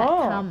that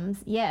comes,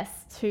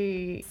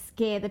 to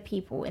scare the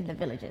people in the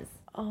villages.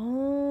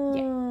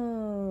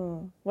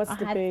 Oh. What's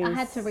the beast? I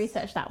had to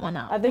research that one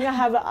up. I think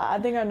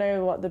I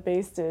know what the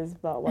beast is,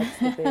 but what's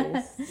the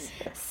beast?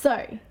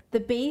 So the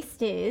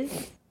beast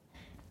is,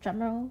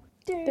 drumroll,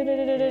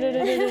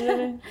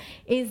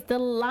 is the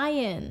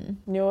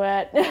lion. Knew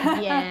it.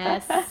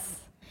 Yes.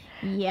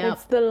 Yep.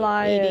 It's the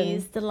lion. It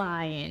is the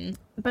lion.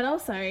 But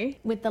also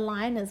with the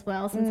lion as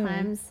well,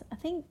 sometimes I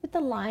think with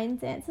the lion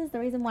dances, the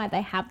reason why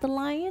they have the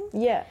lion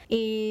Yeah.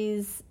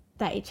 is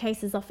that it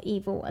chases off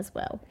evil as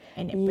well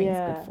and it brings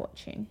Yeah. good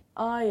fortune.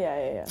 Oh,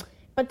 yeah.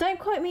 But don't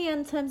quote me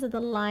in terms of the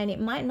lion. It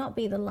might not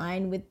be the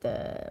lion with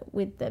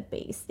the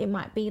beast. It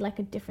might be like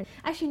a different.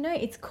 Actually, no.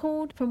 It's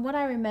called, from what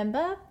I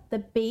remember, the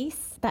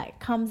beast that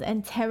comes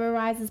and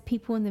terrorizes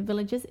people in the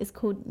villages is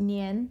called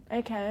Nian.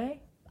 Okay.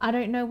 I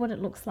don't know what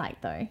it looks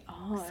like though.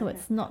 Oh, So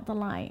it's not the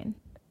lion.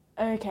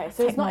 Okay,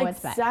 so it's Take my not words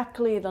back.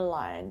 exactly the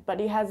lion, but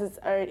it has its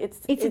own.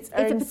 It's It's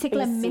own a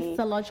particular species.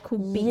 mythological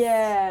beast.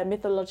 Yeah,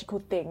 mythological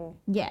thing,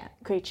 Yeah.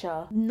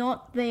 creature.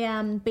 Not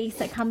the beast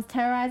that comes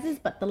terrorizes,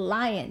 but the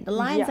lion. The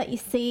lions Yeah. that you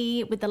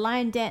see with the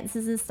lion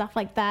dances and stuff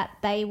like that,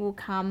 they will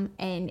come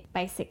and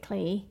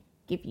basically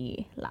give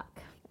you luck.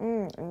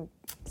 And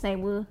They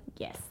will,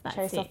 yes, that's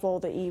chase it. off all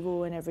the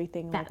evil and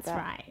everything That's like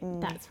that.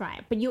 right. That's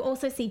right. But you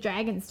also see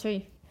dragons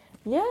too.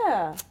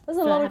 Yeah, there's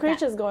a So lot I of have that-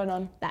 creatures going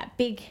on, That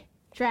big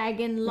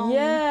dragon long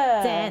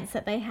Yeah. dance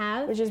that they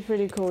have. which is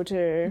pretty cool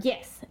too.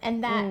 Yes,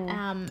 and that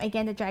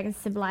again, the dragon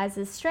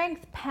symbolizes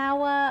strength,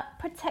 power,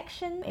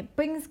 protection. It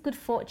brings good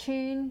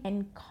fortune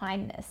and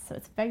kindness. So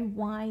it's a very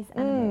wise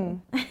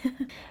animal. Is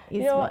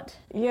You know what?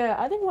 Yeah,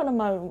 I think one of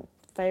my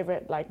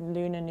favorite like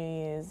Lunar New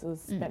Year's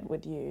was spent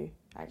with you.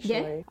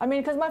 Actually, I mean,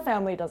 because my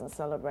family doesn't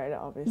celebrate it,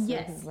 obviously.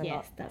 Yes, 'cause we're yes,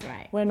 not, that's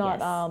right. we're not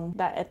Yes.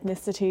 that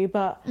ethnicity,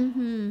 but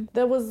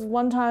there was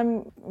one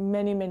time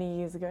many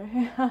years ago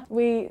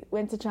we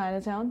went to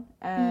Chinatown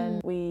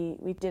and we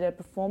did a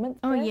performance.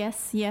 Oh there,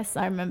 yes,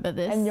 I remember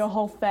this. and your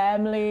whole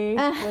family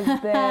was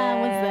there.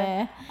 Was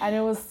there. And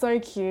it was so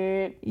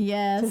cute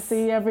Yes. to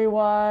see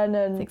everyone,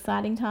 and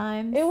Exciting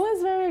times. it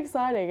was very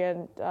exciting,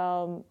 and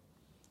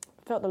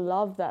felt the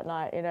love that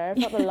night. You know,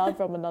 felt the love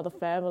from another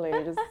family.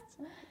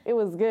 It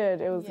was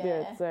good. It was good.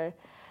 Yeah. So.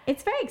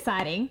 It's very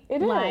exciting.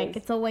 It Like is.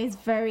 it's always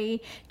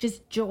very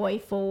just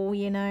joyful,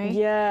 you know.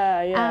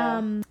 Yeah.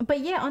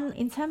 But yeah,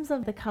 in terms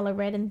of the color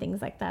red and things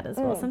like that as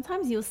well,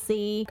 sometimes you'll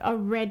see a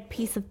red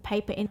piece of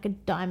paper in a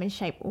diamond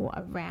shape or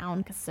a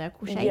round, a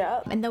circle shape,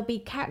 Yeah. and there'll be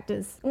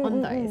characters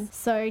on those.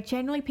 So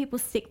generally, people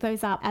stick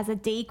those up as a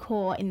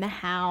decor in the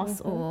house,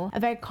 or a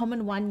very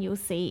common one you'll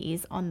see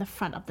is on the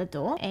front of the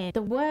door, and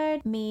the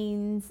word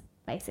means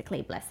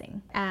basically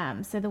blessing.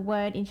 So the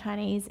word in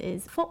Chinese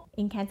is "fo"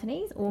 in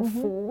Cantonese or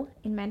 "fu"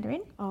 in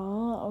Mandarin.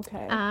 Oh,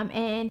 okay.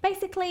 And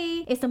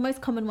basically, it's the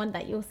most common one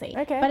that you'll see.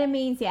 Okay. But it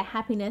means,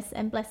 happiness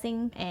and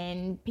blessing,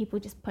 and people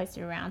just post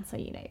it around so,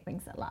 it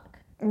brings that luck.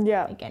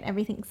 Yeah. Again,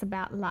 everything's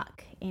about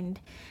luck and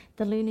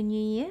the Lunar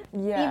New Year.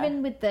 Yeah.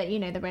 Even with the,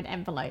 the red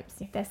envelopes,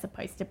 if they're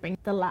supposed to bring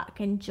the luck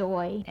and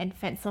joy and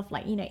fence off,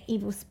 like,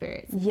 evil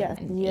spirits Yes,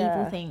 and yeah.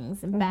 evil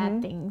things and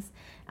bad things.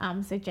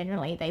 So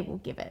generally, they will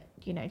give it,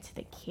 to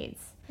the kids.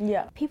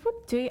 Yeah. People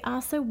do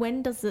ask, so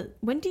when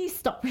do you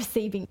stop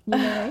receiving,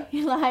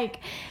 like,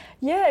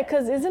 Yeah,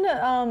 because isn't it,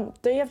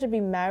 don't you have to be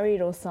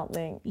married or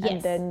something? Yes.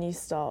 And then you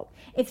stop.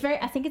 I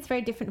think it's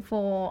very different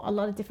for a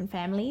lot of different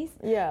families.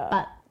 Yeah.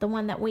 But the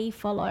one that we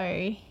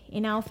follow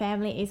in our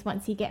family is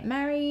once you get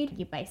married,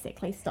 you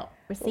basically stop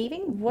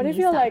receiving. What and if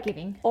you you're start like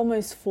giving.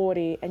 almost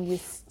 40 and you're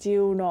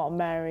still not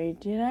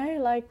married, you know?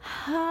 Like,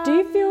 do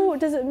you feel,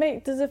 does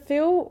it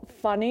feel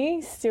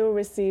funny still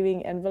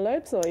receiving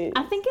envelopes or?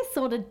 I think it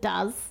sort of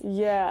does.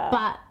 Yeah.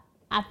 But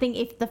I think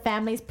if the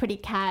family's pretty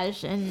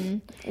cash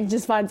and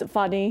just finds it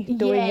funny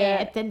doing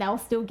it. then they'll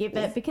still give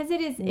it because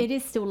it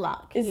is still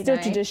luck. It's you still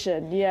know?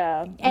 tradition,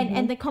 yeah.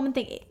 And the common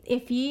thing,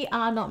 if you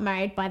are not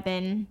married by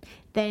then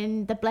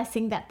the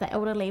blessing that the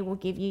elderly will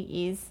give you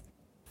is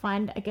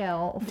find a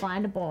girl or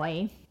find a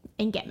boy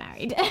and get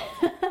married.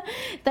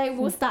 They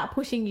will start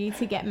pushing you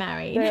to get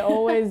married. They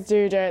always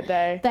do, don't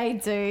they? They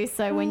do.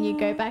 So when you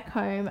go back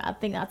home, I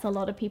think that's a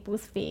lot of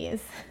people's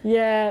fears.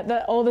 Yeah,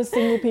 that all the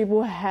single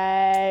people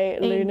hate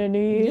Lunar New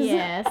Year's.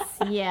 Yes,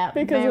 yeah,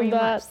 Because very of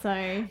that. much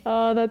so.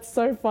 Oh, that's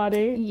so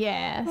funny.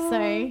 Yeah,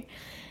 so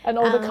And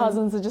all the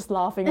cousins are just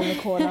laughing in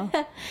the corner.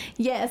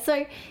 yeah,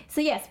 so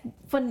yes,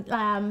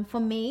 for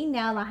me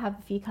now I have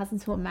a few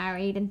cousins who are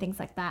married and things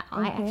like that.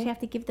 I actually have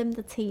to give them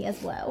the tea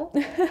as well,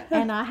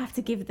 and I have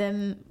to give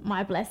them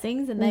my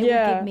blessings, and they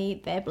will give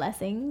me their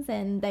blessings,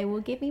 and they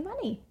will give me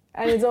money.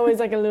 And it's always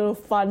like a little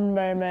fun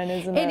moment,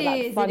 isn't it?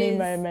 It Funny is.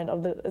 moment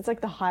it's like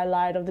the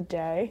highlight of the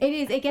day. It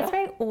is. It gets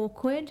very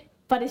awkward,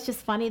 but it's just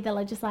funny.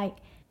 They're just like,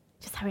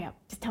 just hurry up,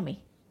 just tell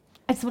me.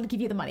 I just want to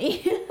give you the money.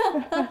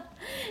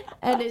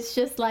 And it's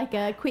just like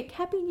a quick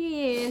Happy New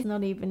Year. It's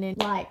not even in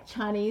like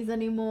Chinese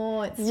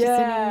anymore. It's just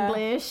in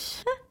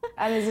English.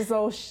 And it's just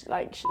all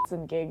like shits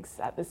and gigs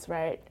at this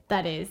rate.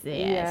 That is,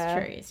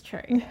 it's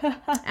true.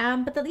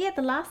 But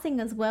the last thing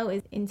as well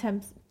is in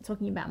terms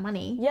talking about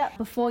money. Yeah.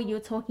 Before you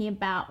were talking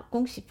about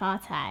恭喜发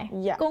财,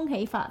 Yeah. 恭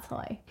喜发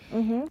财.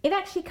 It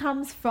actually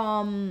comes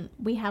from,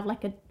 we have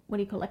like a, what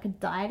do you call it, like a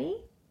deity?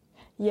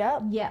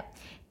 Yep. Yeah.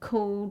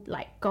 Called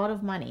like God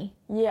of Money.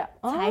 Yeah.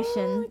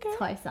 Taishan, okay.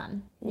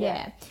 Taisan.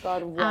 Yeah.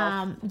 God of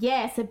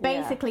wealth. So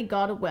basically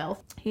God of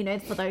wealth,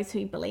 for those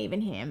who believe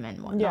in him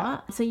and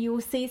whatnot. So you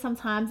will see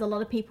sometimes a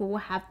lot of people will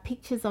have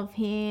pictures of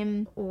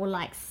him or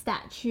like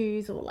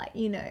statues or like,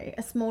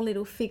 a small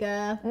little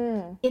figure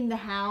in the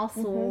house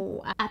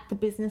or at the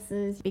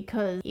businesses,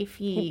 because if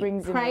you He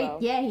brings in pray,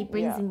 wealth. he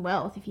brings in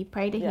wealth. If you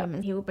pray to him,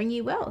 and he will bring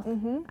you wealth.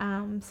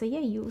 So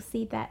you will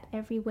see that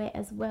everywhere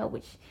as well,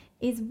 which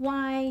is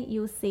why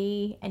you'll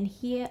see and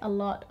hear a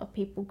lot of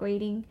people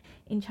greeting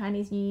in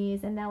Chinese New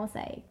Year's, and they will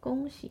say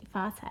恭喜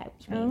发财,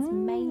 which means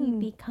may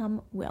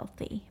become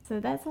wealthy. So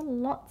there's a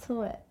lot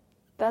to it.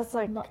 That's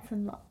like, Lots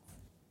and lots.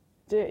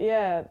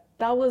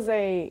 that was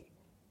a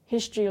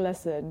history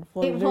lesson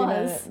for It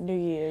Lunar was. New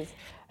Year's.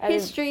 And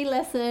History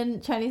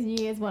lesson, Chinese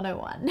New Year's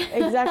 101.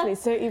 exactly.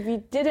 So if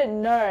you didn't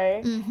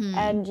know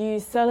and you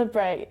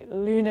celebrate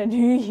Lunar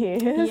New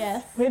Year's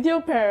Yes. with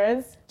your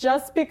parents,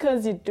 just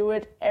because you do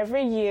it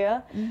every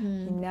year,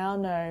 you now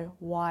know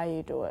why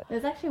you do it.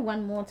 There's actually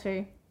one more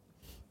too.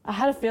 I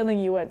had a feeling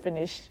you weren't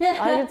finished.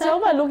 I could tell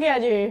by looking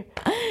at you.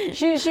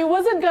 She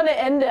wasn't going to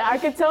end it. I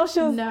could tell she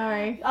was... No.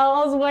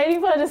 I was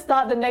waiting for her to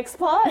start the next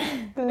part,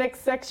 the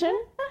next section.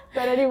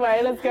 But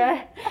anyway, let's go.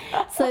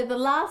 So the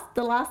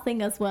last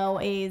thing as well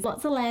is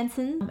lots of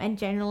lanterns, and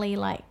generally,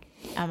 like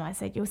I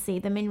said, you'll see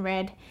them in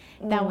red.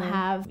 They'll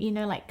have,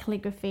 like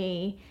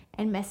calligraphy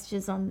and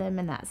messages on them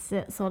and that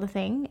sort of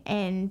thing,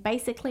 and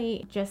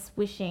basically just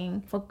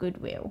wishing for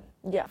goodwill,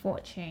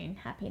 fortune,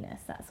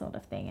 happiness, that sort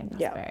of thing, and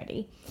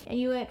prosperity. And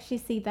you actually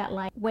see that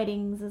like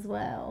weddings as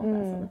well,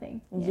 that sort of thing.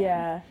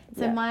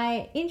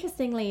 So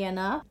interestingly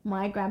enough,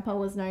 my grandpa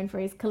was known for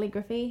his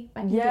calligraphy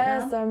back in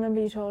Vietnam. I remember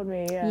you told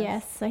me.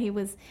 Yes, so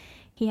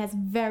he has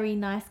very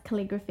nice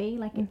calligraphy,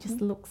 like it just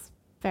looks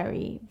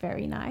very,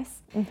 very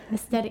nice,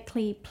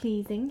 aesthetically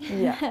pleasing.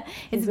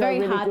 It's very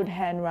really hard. Good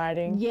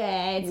handwriting.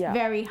 Yeah, it's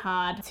very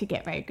hard to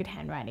get very good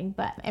handwriting,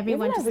 but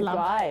everyone Even just as a loves.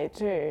 guy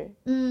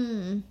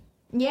too.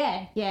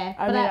 Yeah.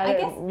 I But mean, I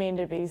guess, don't mean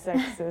to be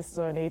sexist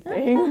or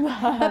anything,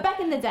 but back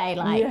in the day,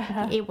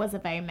 like it was a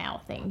very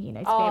male thing, to be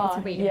able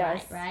to read and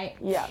write, right?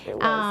 Yeah, it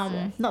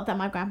was. Not that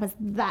my grandpa's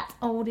that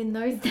old in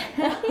those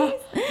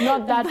days.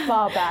 Not that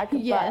far back,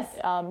 Yes.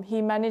 but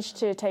he managed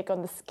to take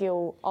on the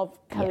skill of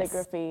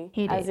calligraphy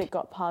he as did. it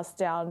got passed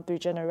down through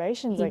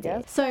generations, I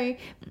guess. So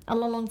a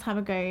long time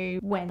ago,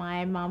 when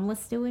my mum was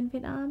still in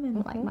Vietnam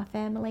and like my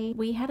family,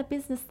 we had a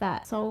business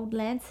that sold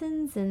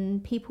lanterns,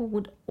 and people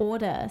would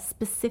order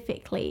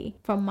specifically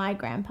from my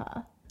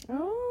grandpa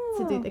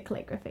to do the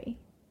calligraphy.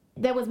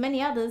 There was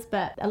many others,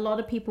 but a lot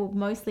of people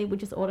mostly would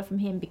just order from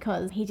him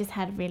because he just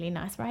had really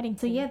nice writing.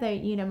 So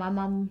my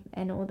mum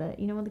and all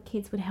the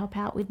kids would help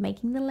out with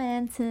making the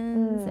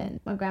lanterns, and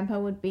my grandpa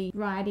would be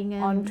writing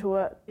and Onto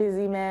it,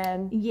 busy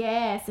man.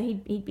 Yeah, so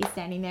he'd be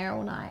standing there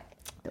all night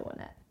doing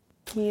it.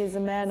 He is a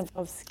man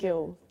of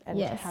skill and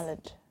Yes.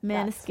 talent.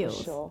 Man of that's for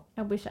skills. Sure.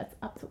 I wish I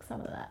took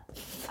some of that.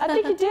 I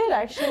think he did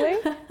actually.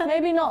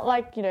 Maybe not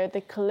like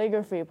the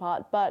calligraphy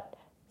part, but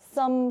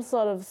some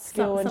sort of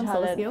skill and some sort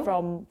of talent skill.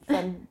 from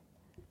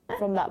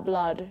from that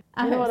blood.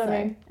 I You know hope what so. I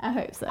mean? I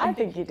hope so. I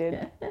think you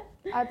did.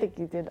 I think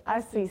you did.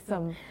 I see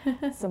some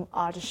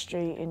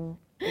artistry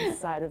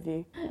inside of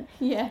you.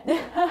 Yeah.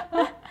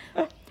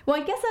 Well,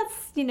 I guess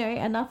that's,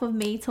 enough of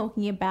me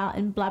talking about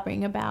and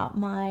blabbering about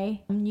my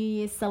New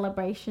Year's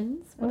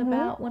celebrations. What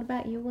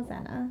about yours,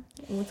 Anna?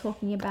 We were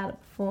talking about it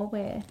before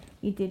where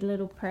you did a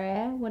little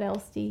prayer. What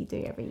else do you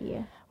do every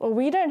year? Well,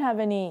 we don't have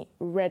any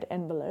red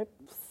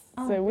envelopes,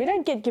 so we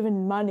don't get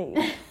given money.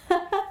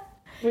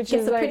 Which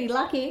Guess is we're like, pretty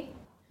lucky.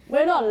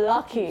 we're not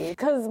lucky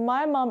because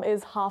my mum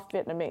is half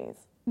Vietnamese.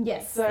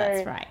 Yes, So-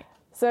 that's right.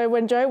 So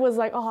when Joe was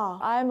like, "Oh,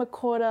 I'm a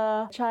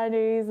quarter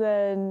Chinese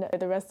and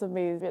the rest of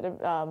me is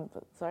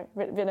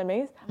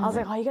Vietnamese," I was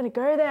like, "Oh, you're gonna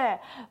go there."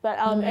 But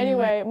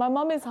anyway, my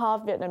mum is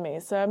half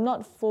Vietnamese, so I'm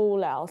not full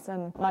Laos,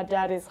 and my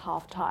dad is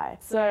half Thai.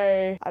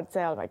 So I'd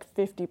say I'm like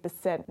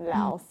 50%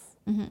 Laos.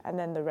 And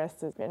then the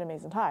rest is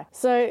Vietnamese and Thai.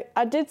 So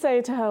I did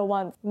say to her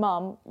once,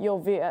 "Mum, you're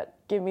Viet,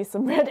 give me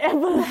some red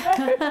envelopes."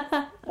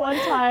 One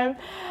time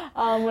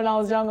when I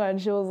was younger, and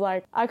she was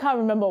like, I can't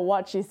remember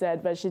what she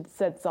said, but she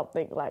said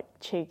something like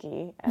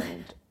cheeky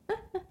and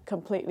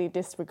completely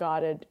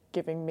disregarded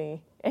giving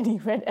me any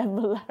red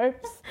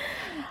envelopes.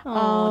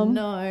 Oh,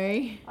 no.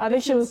 I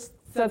think she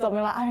said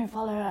something like, "I don't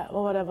follow her,"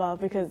 or whatever,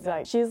 because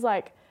like she's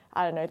like,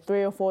 I don't know,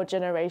 3 or 4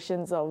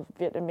 generations of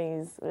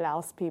Vietnamese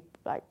Laos people,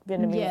 like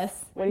Vietnamese.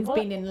 Yes, What do you it's call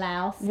been it? in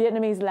Laos.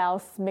 Vietnamese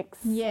Laos mix.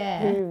 Yeah.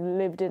 Who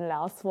lived in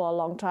Laos for a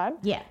long time.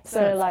 Yeah.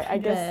 So it's like I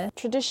guess the-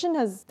 tradition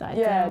has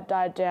died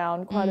died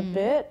down quite a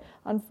bit,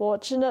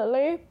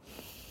 unfortunately.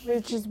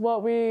 Which is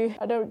what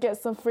I don't get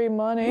some free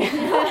money.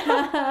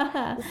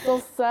 It's so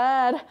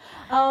sad.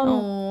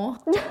 Aw.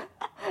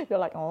 You're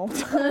like, oh.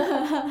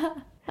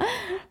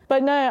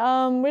 But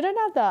no, we don't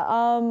have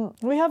that.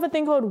 We have a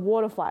thing called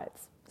water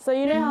fights. So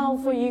you know how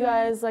for you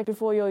guys, like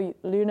before your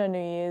Lunar New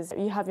Year's,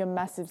 you have your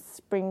massive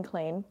spring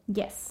clean.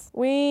 Yes.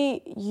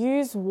 We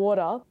use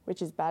water,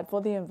 which is bad for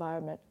the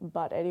environment,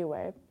 but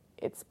anyway,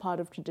 it's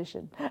part of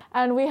tradition.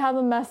 And we have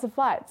a massive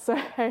fight. So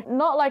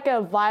not like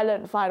a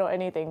violent fight or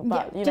anything,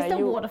 but just a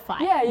water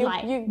fight. Yeah,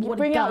 like you water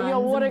bring out your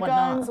guns water and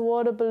whatnot. guns,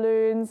 water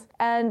balloons.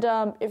 And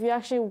if you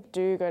actually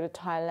do go to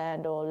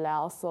Thailand or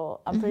Laos, or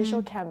I'm pretty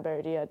sure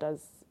Cambodia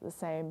does the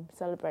same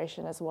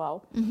celebration as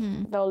well.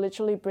 They'll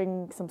literally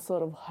bring some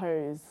sort of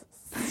hose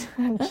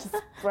and just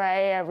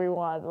spray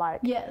everyone. Like,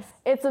 Yes.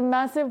 it's a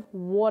massive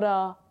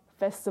water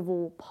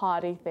festival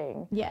party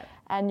thing. Yeah.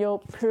 And you're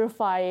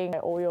purifying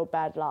all your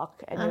bad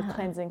luck and you're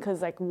cleansing,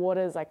 because like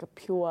water is like a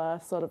pure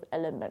sort of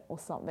element or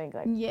something,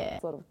 like Yeah.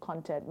 sort of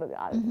content. But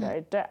I don't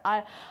know.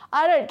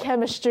 I don't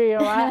chemistry,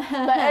 all right?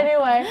 But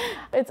anyway,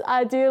 it's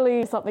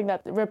ideally something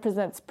that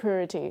represents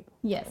purity.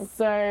 Yes.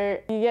 So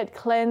you get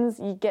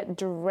cleansed, you get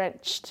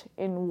drenched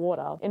in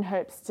water in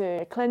hopes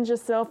to cleanse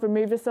yourself,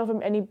 remove yourself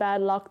from any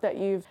bad luck that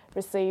you've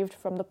received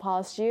from the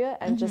past year,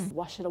 and just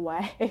wash it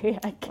away,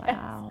 I guess.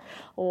 Wow.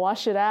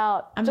 Wash it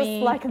out, I just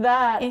mean, like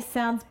that. It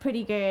sounds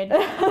pretty good.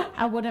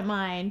 I wouldn't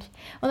mind.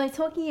 Although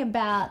talking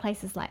about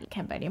places like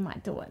Cambodia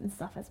might do it and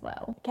stuff as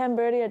well.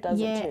 Cambodia does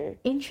it Yeah. too.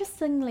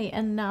 Interestingly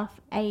enough,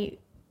 a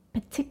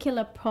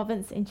particular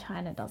province in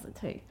China does it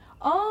too.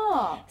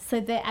 Oh, So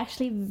they're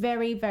actually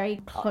very, very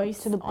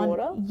close to the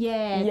border?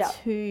 Yeah,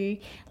 to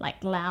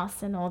like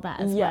Laos and all that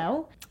as Yeah.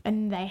 well.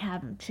 And they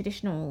have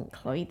traditional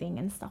clothing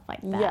and stuff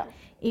like that. Yeah.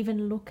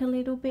 Even look a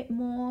little bit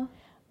more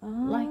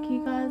like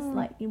you guys,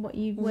 like what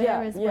you wear Yeah,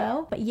 as yeah.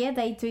 well. But yeah,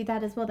 they do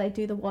that as well. They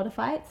do the water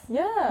fights.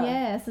 yeah.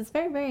 Yeah, so it's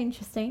very, very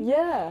interesting.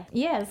 Yeah.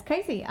 Yeah, it's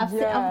crazy.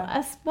 Yeah.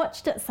 I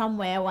watched it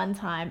somewhere one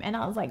time and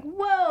I was like,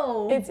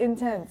 whoa. It's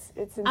intense.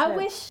 It's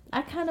intense.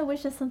 I kind of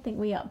wish there's something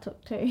we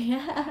uptook too.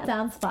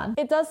 Sounds fun.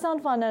 It does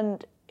sound fun,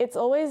 and it's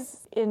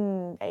always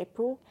in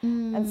April.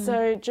 And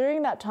so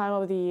during that time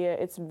of the year,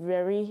 it's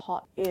very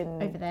hot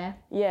Over there.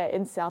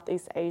 in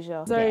Southeast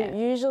Asia. So Yeah.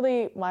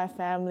 usually my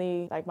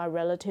family, like my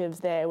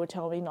relatives there, would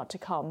tell me not to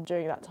come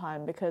during that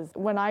time, because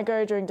when I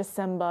go during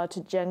December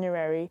to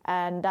January,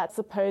 and that's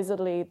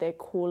supposedly their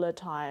cooler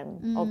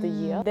time of the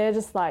year, they're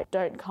just like,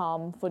 don't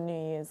come for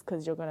New Year's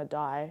because you're going to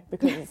die,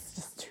 because it's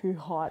just too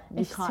hot.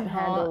 You It's can't too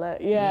handle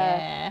hot. it. Yeah.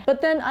 Yeah. But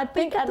then I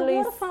think Get at the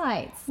least... water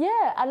fights.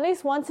 Yeah, at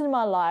least once in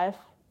my life,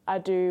 I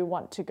do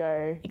want to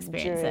go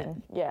Experience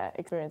it.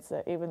 experience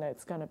it, even though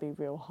it's going to be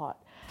real hot.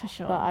 For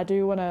sure. But I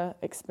do want to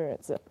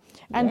experience it.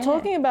 And Yeah.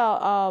 talking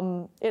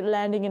about it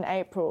landing in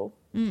April,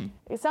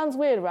 it sounds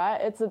weird, right?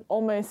 It's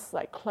almost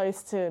like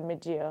close to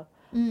mid-year.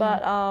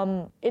 But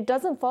it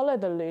doesn't follow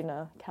the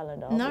lunar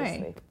calendar, No.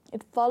 obviously.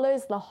 It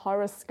follows the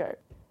horoscope.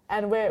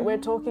 And we're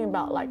talking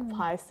about like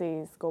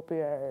Pisces,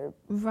 Scorpio,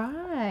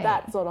 Right.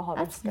 that sort of That's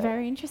horoscope.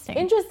 very interesting.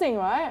 Interesting,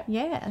 right?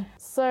 Yeah.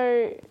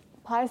 So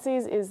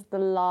Pisces is the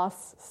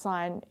last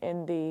sign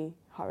in the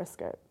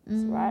horoscope,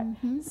 right?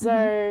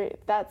 So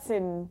that's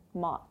in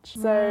March.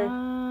 So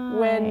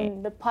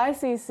when the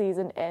Pisces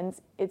season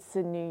ends, it's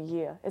a new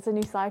year. It's a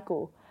new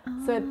cycle.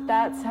 So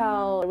that's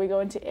how we go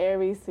into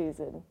Aries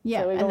season.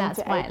 Yeah, so we go and that's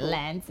into why April. it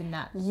lands in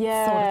that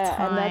Yeah, sort of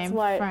time and that's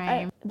why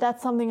frame.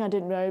 that's something I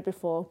didn't know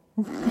before.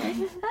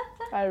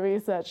 I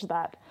researched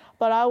that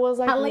But I was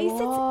like, At least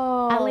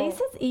whoa.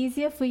 it's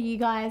easier for you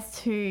guys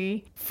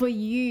for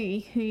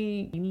you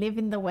who live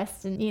in the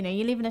Western, you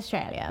live in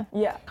Australia.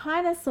 Yeah.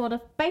 Kind of sort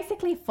of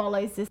basically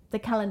follows the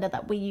calendar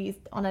that we use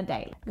on a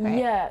daily. Correct?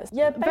 Yes.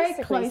 Yeah, Very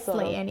basically, closely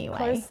sort of.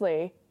 anyway.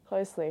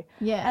 Closely.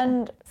 Yeah.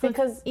 And So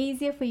because it's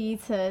easier for you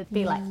to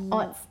be like,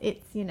 oh,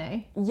 it's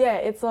yeah,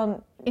 it's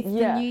on it's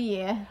yeah. the new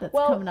year that's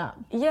Well, coming up.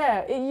 Yeah,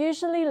 it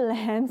usually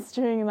lands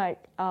during like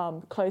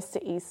close to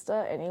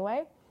Easter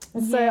anyway.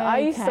 So Yeah, I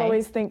used to okay.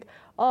 always think,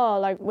 oh,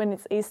 like when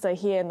it's Easter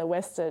here in the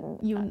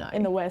You'll know.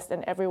 in the West,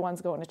 and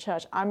everyone's going to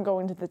church, I'm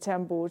going to the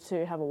temple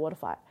to have a water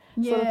fight,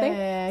 sort of thing.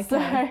 Yeah, So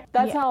okay.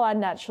 that's Yeah. how I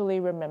naturally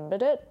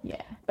remembered it.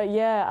 Yeah. But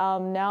yeah,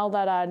 now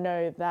that I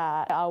know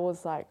that, I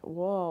was like,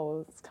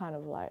 whoa, it's kind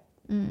of like,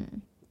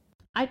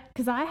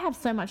 Because I have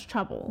so much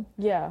trouble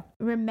yeah.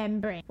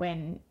 remembering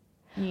when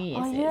New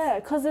Year's Oh is. yeah,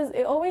 because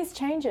it always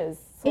changes.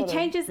 It sort of.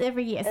 changes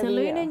every year. So Every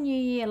Lunar year.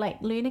 New Year, like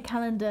lunar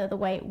calendar, the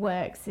way it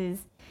works is,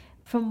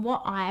 from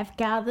what I've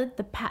gathered,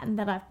 the pattern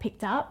that I've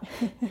picked up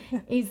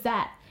is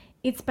that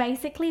it's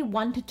basically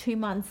 1 to 2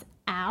 months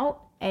out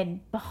and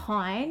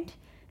behind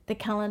the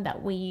calendar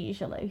we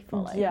usually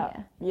follow. Yeah,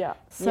 here. yeah.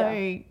 So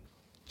yeah.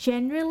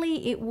 generally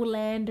it will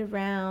land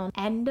around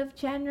end of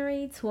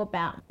January to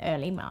about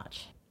early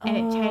March. And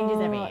it changes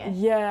every year.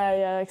 Yeah,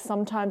 yeah. Like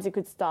sometimes you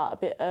could start a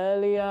bit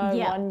earlier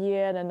Yeah. one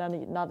year and then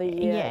another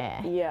year.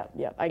 Yeah. Yeah,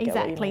 yeah. I get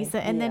Exactly. what you mean. So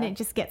and then Yeah. it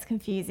just gets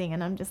confusing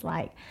and I'm just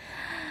like,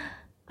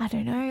 I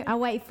don't know. I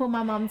wait for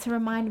my mum to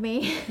remind me.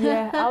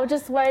 Yeah, I'll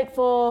just wait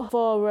for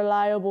a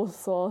reliable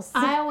source.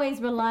 I always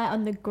rely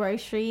on the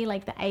grocery,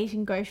 like the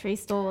Asian grocery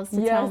stores to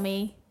tell Yes.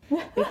 me,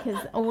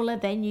 because all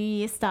of their New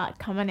Year start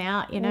coming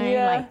out, Yeah.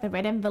 Mm-hmm. like the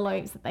red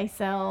envelopes that they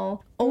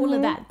sell, all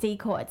of that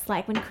decor. It's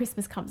like when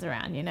Christmas comes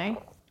around, Easter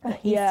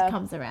Yeah.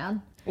 comes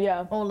around,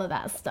 Yeah. all of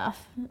that stuff.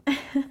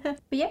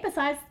 But yeah,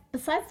 besides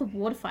the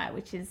water fight,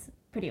 which is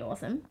pretty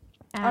awesome.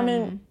 I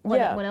mean, what,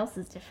 yeah. what else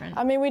is different?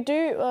 I mean,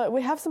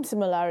 we have some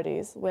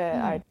similarities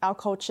where our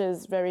culture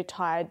is very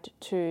tied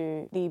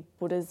to the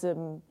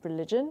Buddhism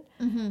religion.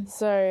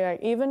 So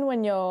like, even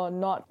when you're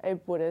not a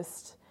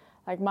Buddhist,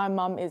 like my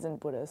mum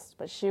isn't Buddhist,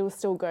 but she will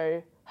still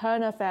go, her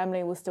and her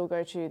family will still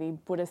go to the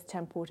Buddhist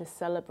temple to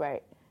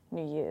celebrate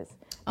New Year's.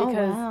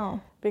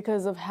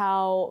 Because of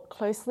how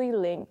closely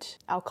linked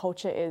our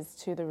culture is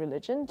to the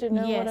religion. Do you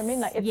know what I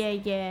mean? Like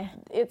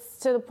it's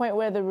to the point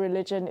where the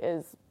religion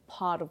is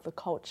part of the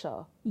culture.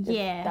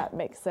 Yeah. If that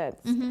makes sense.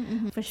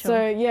 for sure. So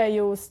yeah,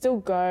 you'll still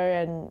go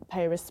and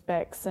pay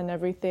respects and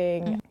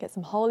everything, get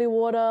some holy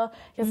water,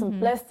 get some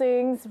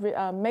blessings,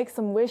 make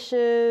some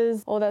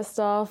wishes, all that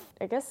stuff.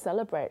 I guess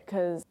celebrate,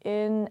 because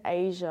in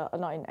Asia,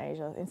 not in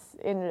Asia,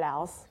 in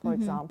Laos, for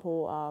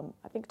example,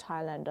 I think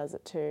Thailand does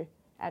it too,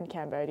 and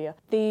Cambodia.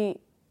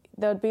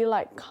 There'd be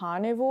like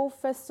carnival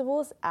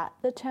festivals at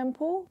the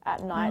temple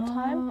at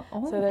nighttime.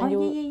 So then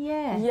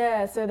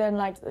yeah. So then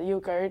like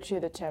you'll go to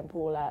the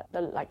temple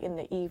in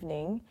the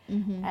evening,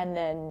 and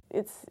then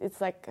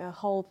it's like a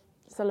whole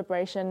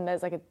celebration.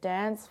 There's like a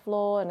dance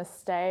floor and a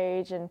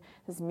stage, and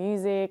there's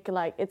music.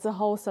 Like it's a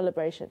whole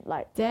celebration.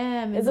 Like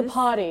damn, it's a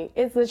party.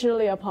 It's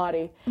literally a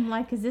party. I'm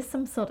like, is this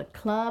some sort of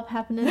club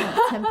happening at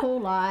the temple?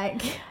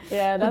 Like,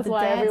 yeah, that's the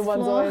why dance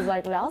everyone's floor? always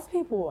like, Laos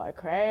people are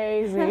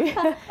crazy.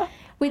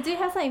 We do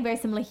have something very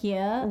similar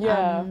here.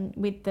 Yeah.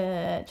 With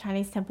the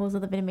Chinese temples or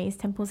the Vietnamese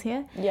temples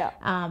here. Yeah.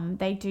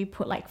 They do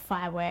put like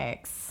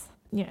fireworks,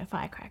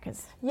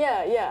 firecrackers.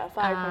 Yeah,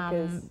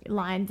 firecrackers.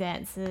 Line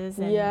dances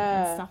and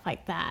stuff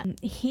like that.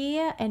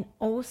 Here and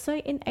also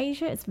in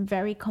Asia, it's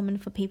very common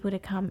for people to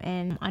come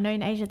and I know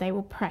in Asia they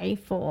will pray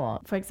for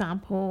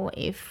example,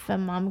 if a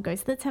mum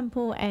goes to the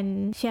temple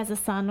and she has a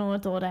son or a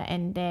daughter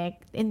and they're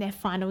in their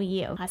final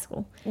year of high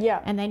school. Yeah.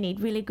 And they need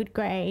really good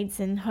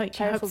grades and she Pray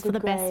for hopes for good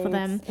the best for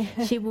them.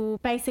 grades. She will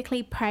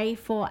basically pray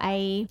for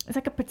it's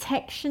like a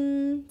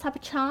protection type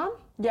of charm.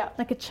 Yeah.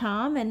 Like a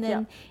charm, and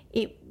then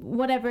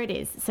whatever it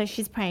is. So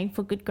she's praying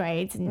for good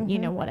grades and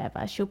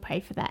whatever. She'll pray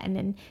for that, and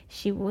then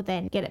she will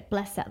then get it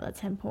blessed at the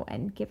temple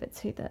and give it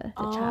to the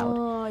child.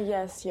 Oh,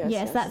 yes.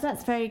 Yes,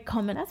 that's very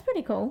common. That's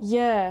pretty cool.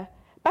 Yeah.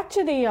 Back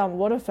to the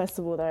water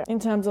festival though, in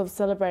terms of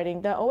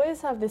celebrating, they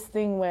always have this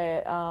thing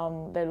where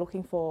they're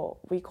looking for,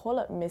 we call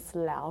it Miss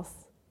Laos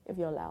if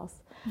you're Laos,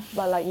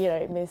 but like,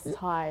 Miss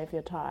Thai if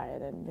you're Thai,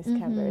 and then Miss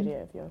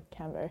Cambodia if you're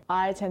Cambo.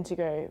 I tend to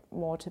go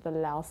more to the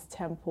Laos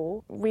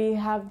temple. We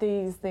have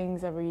these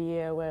things every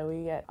year where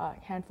we get a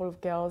handful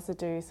of girls to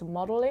do some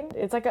modeling.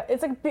 It's like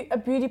a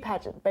beauty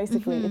pageant,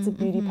 basically. It's a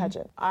beauty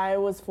pageant. I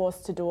was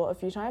forced to do it a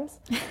few times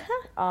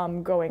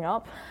growing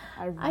up.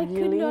 I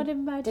could not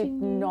imagine did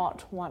you.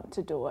 not want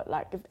to do it.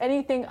 Like, if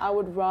anything, I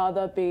would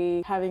rather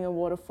be having a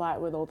water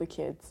fight with all the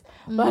kids.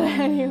 But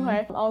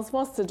anyway, I was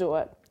forced to do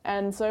it.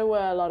 And so were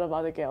a lot of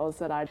other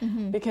girls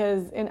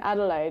because in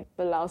Adelaide,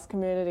 the Laos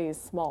community is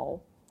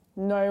small.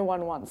 No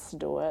one wants to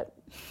do it.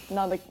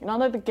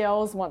 None of the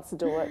girls wants to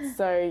do it.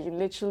 So you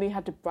literally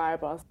had to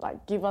bribe us,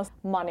 like give us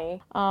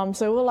money.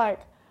 So we're like,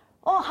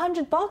 oh,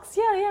 $100?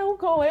 Yeah, we'll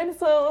go in.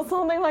 So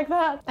something like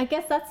that. I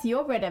guess that's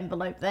your red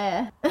envelope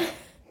there.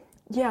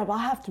 yeah, but I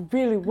have to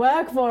really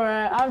work for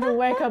it. I have to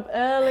wake up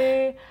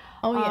early.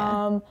 Oh,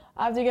 yeah.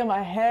 I have to get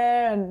my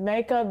hair and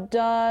makeup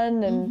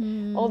done,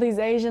 and all these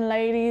Asian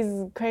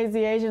ladies,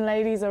 crazy Asian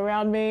ladies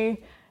around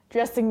me,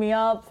 dressing me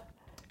up.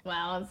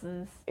 Wow, this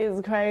is...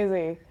 It's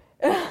crazy.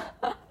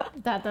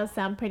 That does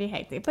sound pretty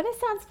hectic, but it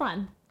sounds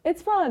fun.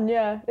 It's fun,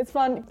 yeah. It's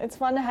fun. It's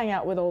fun to hang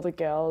out with all the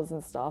girls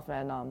and stuff,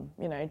 and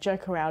you know,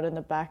 joke around in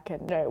the back.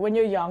 And you know, when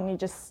you're young, you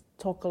just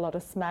talk a lot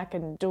of smack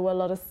and do a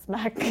lot of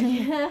smack,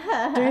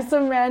 do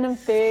some random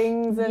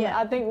things. And Yeah.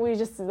 I think we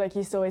just like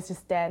used to always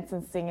just dance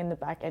and sing in the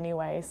back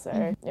anyway. So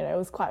you know, it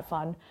was quite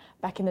fun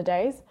back in the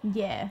days.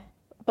 Yeah.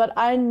 But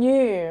I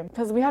knew,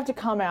 because we have to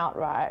come out,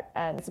 right?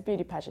 And it's a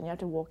beauty pageant. You have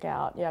to walk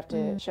out. You have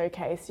to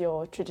showcase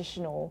your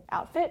traditional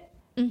outfit.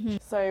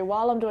 So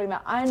while I'm doing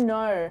that, I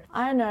know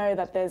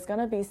that there's going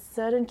to be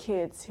certain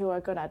kids who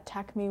are going to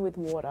attack me with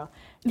water,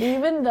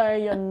 even though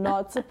you're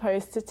not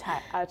supposed to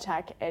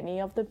attack any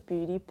of the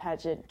beauty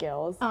pageant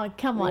girls. Oh,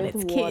 come on, with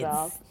it's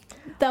water. kids.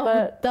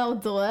 They'll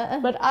do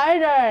it. But I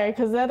know,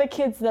 because they're the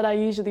kids that I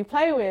usually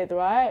play with,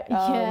 right?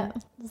 Yeah.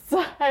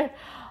 So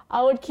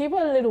I would keep a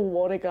little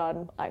water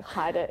gun, like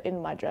hide it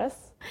in my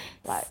dress.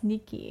 Like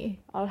Sneaky.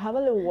 I would have a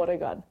little water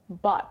gun,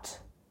 but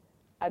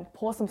I'd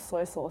pour some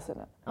soy sauce in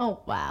it. Oh,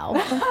 wow.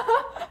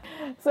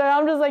 So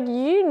I'm just like,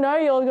 you know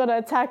you're going to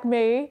attack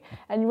me,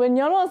 and when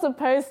you're not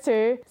supposed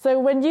to. So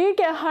when you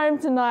get home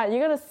tonight,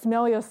 you're going to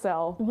smell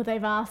yourself. Well,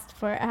 they've asked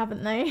for it,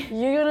 haven't they?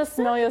 You're going to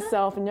smell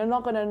yourself, and you're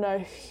not going to know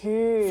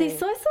who. See,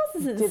 soy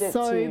sauce did isn't it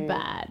so to you.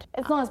 bad.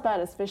 It's not as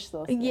bad as fish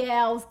sauce.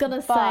 Yeah, I was going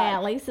to say, But-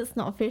 at least it's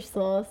not fish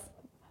sauce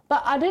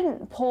But I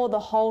didn't pour the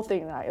whole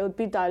thing, right? It would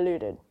be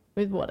diluted.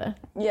 with water.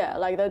 Yeah,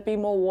 like there'd be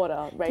more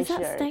water ratio.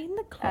 Does that stain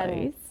the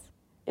clothes?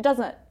 It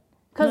doesn't.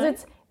 Because No?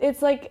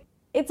 it's like,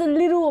 it's a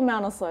little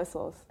amount of soy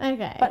sauce.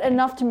 Okay. But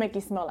enough to make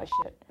you smell like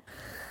shit.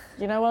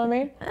 You know what I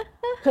mean?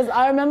 Because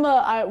I remember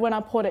when I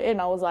poured it in,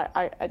 I was like,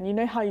 and you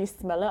know how you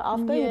smell it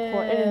after you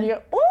pour it in, and you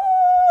go,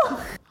 ooh,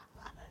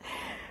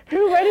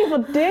 who ready for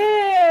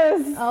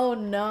this? Oh,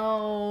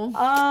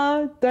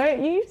 no.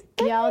 Don't you?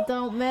 Y'all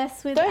don't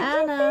mess with Don't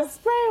Anna. you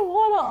spray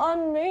water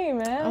on me,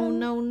 man. Oh,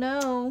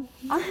 no.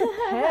 I'm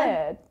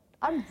prepared.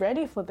 I'm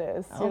ready for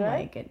this. Oh, you know?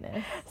 my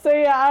goodness. So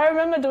yeah, I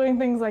remember doing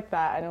things like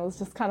that, and it was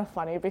just kind of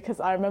funny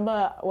because I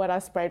remember when I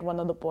sprayed one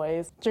of the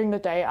boys during the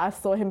day, I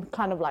saw him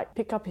kind of like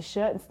pick up his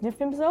shirt and sniff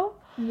himself.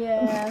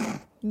 Yeah.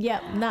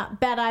 Yep, nah,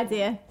 bad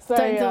idea. So,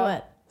 Don't do yeah.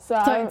 it.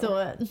 So Don't do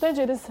it. Don't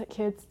do this,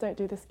 kids. Don't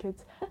do this,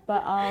 kids.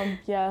 But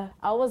yeah,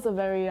 I was a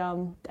very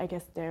I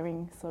guess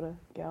daring sort of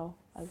girl.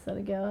 Sort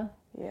of girl.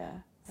 Yeah.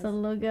 Sort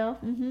of little girl.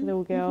 Mm-hmm.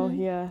 Little girl,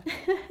 yeah,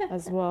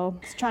 as well.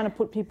 Just trying to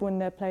put people in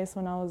their place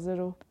when I was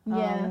little.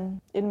 Yeah.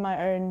 In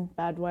my own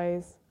bad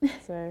ways.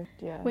 So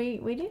yeah. We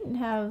didn't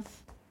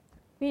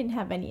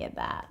have any of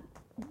that,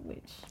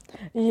 which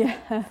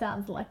Yeah.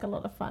 sounds like a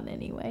lot of fun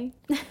anyway.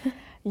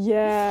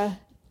 Yeah.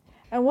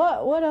 And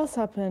what else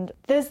happened?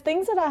 There's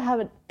things that I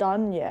haven't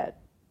done yet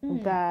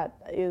that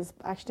is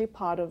actually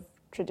part of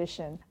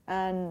tradition,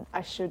 and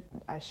I should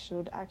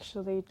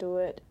actually do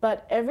it.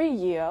 But every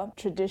year,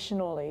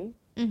 traditionally,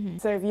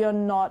 so if you're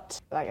not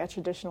like a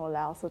traditional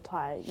Laos or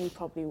Thai, you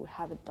probably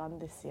haven't done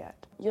this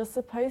yet. You're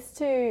supposed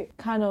to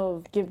kind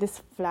of give this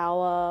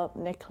flower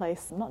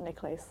necklace, not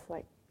necklace,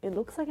 like it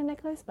looks like a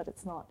necklace, but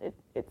it's not.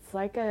 It's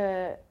like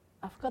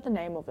I forgot the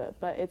name of it,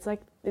 but it's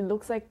like, it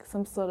looks like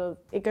some sort of,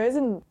 it goes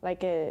in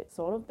like a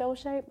sort of bell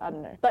shape, I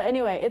don't know. But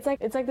anyway, it's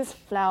like this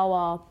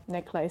flower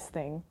necklace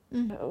thing,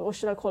 or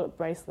should I call it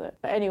bracelet?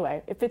 But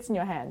anyway, it fits in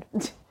your hand.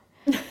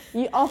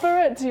 You offer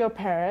it to your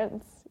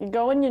parents, you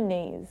go on your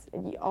knees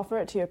and you offer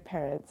it to your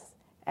parents,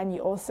 and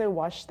you also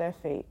wash their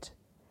feet,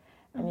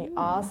 and you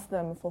ask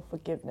them for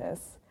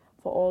forgiveness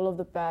for all of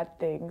the bad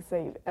things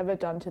that you've ever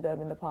done to them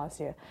in the past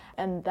year.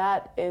 And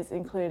that is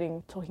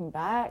including talking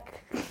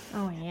back.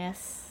 Oh,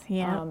 yes.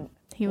 Yeah.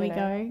 Here we you know,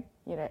 go.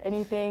 You know,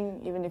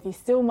 anything, even if you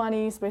steal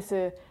money, you're supposed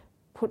to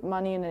put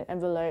money in an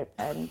envelope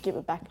and give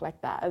it back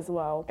like that as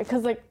well.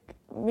 Because like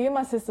me and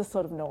my sister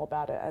sort of know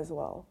about it as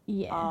well.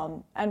 Yeah.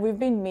 And we've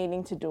been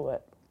meaning to do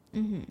it.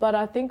 But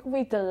I think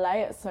we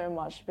delay it so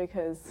much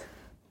because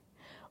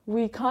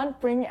we can't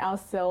bring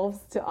ourselves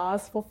to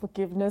ask for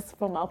forgiveness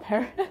from our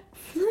parents.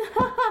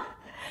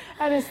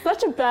 And it's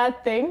such a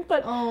bad thing,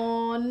 but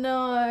Oh,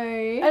 no.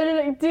 I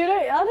don't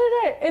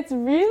know. It's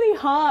really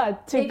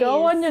hard to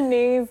go on your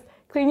knees,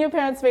 clean your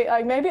parents' feet.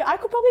 Like maybe I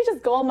could probably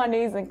just go on my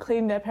knees and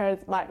clean their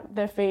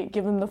feet,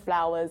 give them the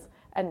flowers,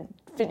 and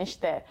finish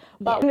there.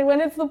 But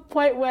when it's the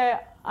point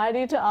where I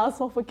need to ask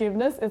for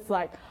forgiveness, it's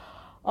like,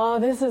 oh,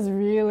 this is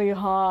really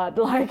hard.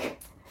 Like,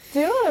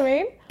 do you know what I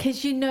mean?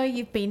 Because you know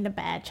you've been the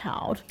bad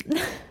child.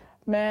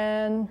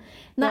 Man,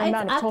 No, the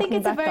amount of I think talking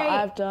it's a back that very-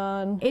 I've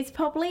done. It's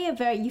probably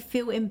you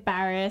feel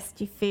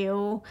embarrassed, you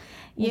feel,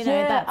 you know,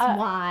 Yeah, that's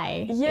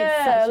why. Yeah,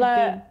 it's such like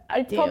a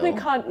I big probably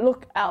deal. can't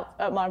look out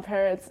at my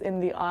parents in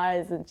the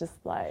eyes and just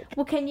like,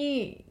 Well,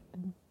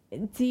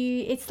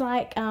 it's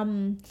like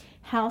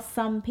how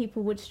some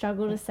people would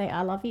struggle to say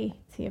I love you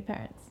to your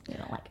parents, you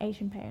know, like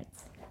Asian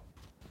parents.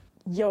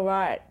 you're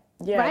right.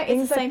 Yeah, right?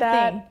 things It's the like same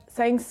that. thing.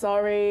 Saying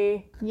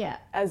sorry Yeah.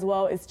 as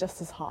well is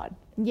just as hard.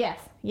 Yes.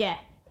 Yeah.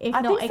 If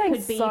I not, think it saying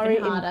could be sorry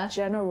even harder. in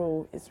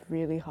general is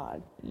really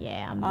hard.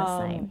 Yeah, I'm the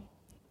same.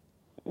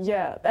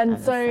 Yeah, and I'm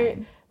the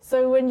same.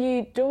 so when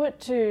you do it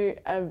to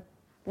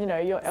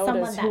your elders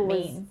Someone that who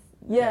was means.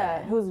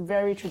 who was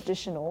very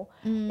traditional,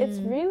 it's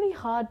really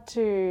hard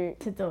to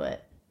do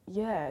it.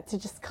 to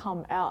just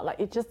come out. Like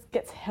it just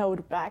gets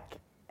held back,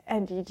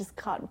 and you just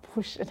can't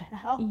push it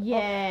out.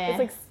 Yeah. It's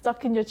like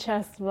stuck in your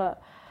chest,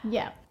 but.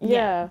 Yeah.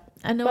 Yeah.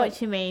 I know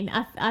what you mean.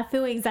 I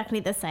feel exactly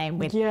the same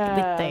with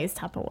those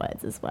type of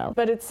words as well.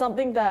 But it's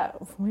something that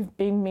we've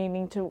been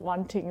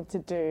wanting to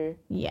do.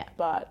 Yeah.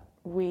 But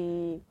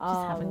we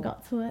Just haven't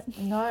got to it.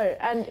 No,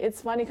 and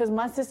it's funny because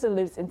my sister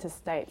lives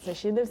interstate, so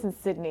she lives in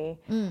Sydney,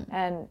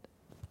 and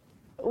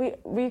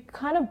we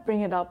kind of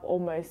bring it up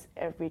almost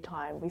every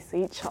time we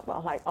see each other.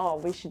 Like, oh,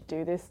 we should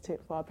do this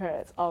for our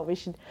parents. Oh, we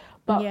should,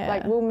 but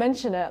like we'll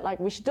mention it. Like,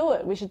 we should do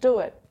it. We should do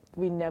it.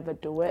 We never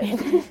do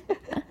it.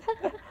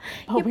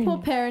 Your poor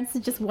parents are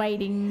just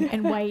waiting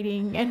and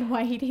waiting and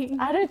waiting.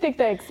 I don't think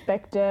they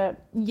expect it.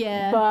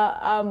 Yeah.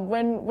 But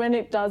when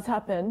it does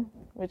happen,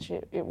 which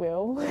it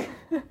will,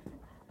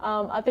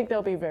 I think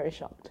they'll be very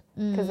shocked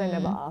because they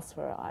never asked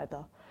for it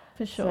either.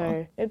 For sure.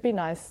 So it'd be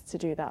nice to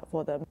do that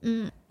for them.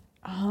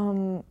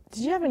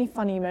 Did you have any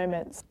funny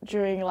moments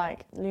during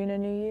like Lunar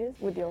New Year's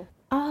with your...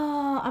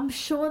 I'm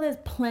sure there's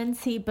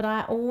plenty, but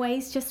I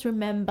always just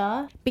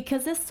remember,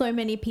 because there's so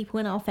many people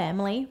in our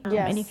family,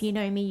 and if you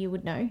know me, you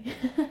would know.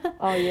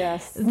 Oh,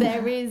 yes.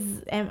 There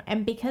is,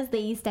 and because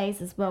these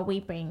days as well, we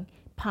bring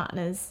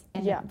partners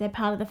and they're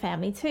part of the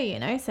family too,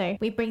 so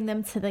we bring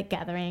them to the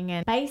gathering,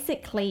 and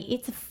basically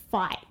it's a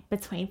fight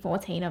between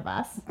 14 of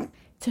us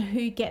to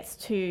who gets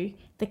to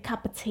the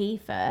cup of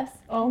tea first.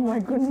 Oh my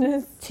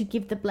goodness. To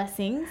give the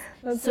blessings.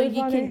 That's so so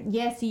you funny.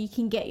 so you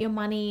can get your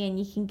money and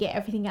you can get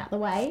everything out the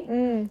way.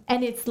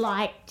 And it's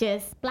like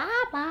just blah,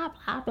 blah,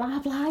 blah, blah,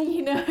 blah,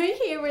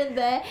 here and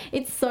there.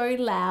 It's so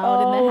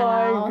loud in the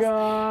house. Oh my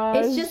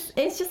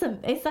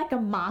gosh. It's like a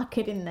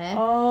market in there.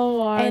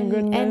 Oh my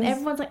goodness. And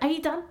everyone's like, are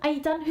you done? Are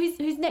you done?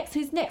 Who's next?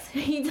 Who's next? Are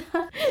you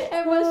done?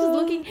 Everyone's just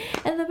looking,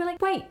 and they'll be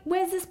like, wait,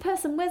 where's this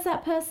person? Where's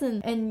that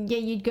person? And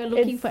you'd go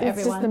looking for everyone.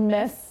 It's just a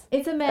mess.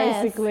 It's a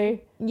mess.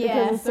 Basically. Yeah.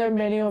 Because there's so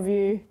many of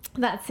you.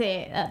 That's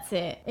it.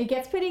 It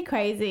gets pretty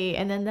crazy.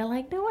 And then they're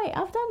like, no, wait,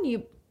 I've done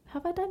you.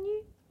 Have I done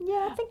you?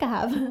 Yeah, I think I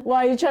have.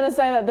 Why are you trying to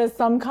say that there's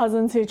some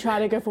cousins who try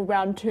to go for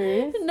round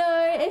two?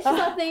 No, it's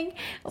just I think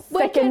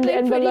Second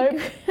envelope.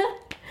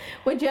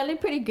 We're generally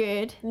pretty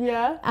good.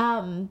 Yeah.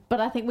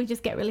 But I think we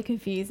just get really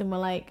confused and we're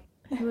like,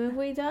 who have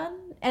we done?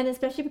 And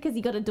especially because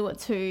you got to do it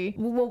to,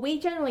 well, we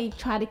generally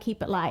try to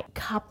keep it like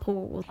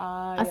couples.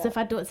 So if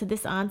I do it to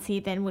this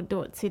auntie, then we'll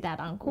do it to that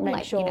uncle. Make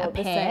like, sure a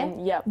the pair. same,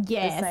 yep.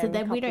 Yeah, the so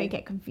then we couple. don't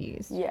get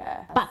confused.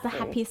 Yeah. But the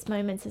happiest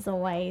moments is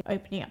always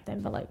opening up the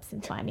envelopes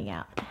and finding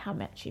out how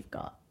much you've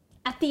got.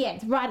 At the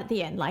end, right at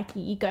the end, like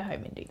you go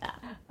home and do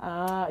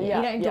that. You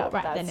don't do it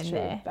right then and true.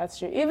 there. That's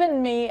true.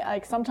 Even me,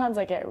 like sometimes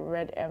I get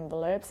red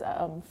envelopes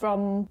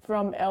from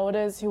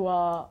elders who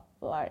are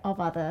like Of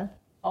other.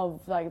 Who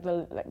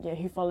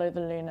follow the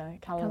lunar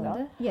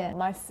calendar. Yeah.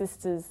 My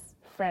sister's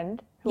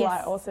friend, who Yes.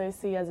 I also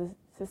see as a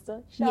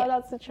sister. Shout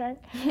out to Trang.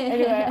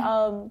 Anyway,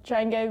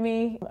 Trang gave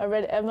me a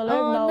red envelope,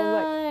 and I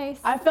was nice.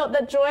 I felt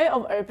the joy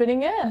of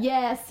opening it.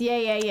 Yes,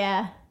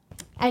 yeah.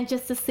 And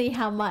just to see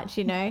how much,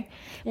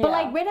 But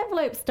like red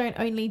envelopes don't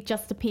only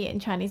just appear in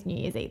Chinese New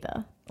Year's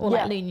either. Or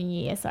like Lunar New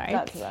Year, sorry.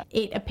 That's right.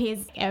 It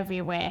appears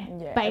everywhere.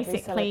 Yeah, basically. every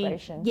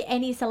celebration. Yeah,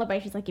 any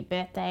celebrations like your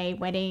birthday,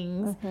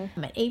 weddings.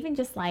 But even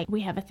just like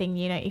we have a thing,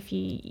 if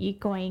you're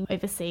going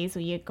overseas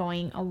or you're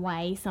going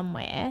away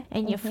somewhere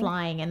and you're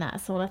flying and that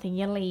sort of thing,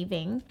 you're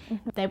leaving,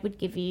 they would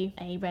give you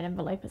a red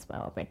envelope as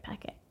well, a red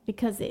packet.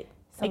 Because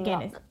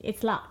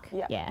it's luck.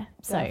 Yeah.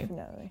 So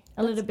definitely.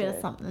 a little That's bit of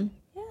good. something.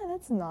 Yeah,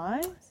 that's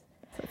nice.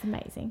 So it's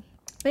amazing.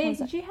 But yeah,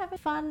 did you have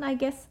fun, I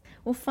guess,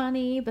 or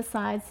funny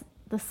besides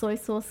the soy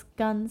sauce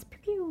guns? Pew,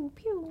 pew,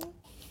 pew.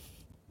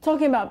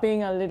 Talking about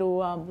being a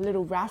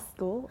little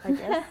rascal, I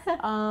guess.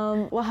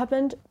 What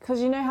happened?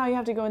 Because you know how you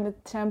have to go in the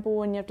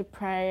temple and you have to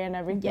pray and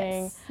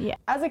everything. Yes. Yeah.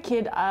 As a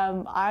kid,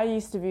 I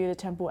used to view the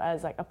temple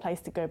as like a place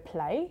to go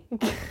play.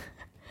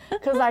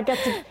 Because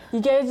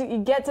you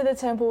get to the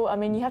temple. I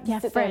mean, you have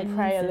to sit there and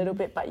pray a little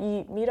bit, but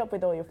you meet up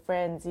with all your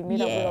friends. You meet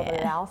up with all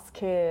the Laos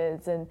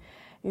kids, and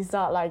you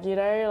start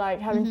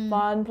having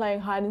fun,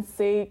 playing hide and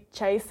seek,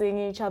 chasing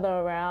each other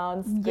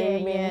around,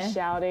 screaming,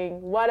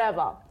 shouting,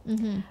 whatever.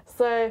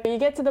 So you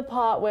get to the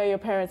part where your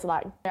parents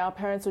our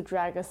parents will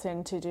drag us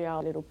in to do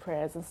our little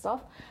prayers and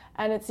stuff.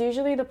 And it's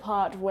usually the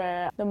part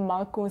where the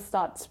monk will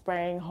start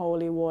spraying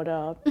holy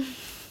water.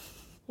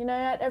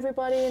 at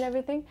everybody and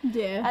everything.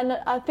 Yeah. And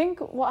I think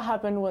what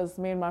happened was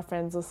me and my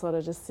friends were sort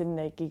of just sitting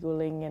there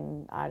giggling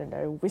and, I don't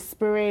know,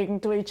 whispering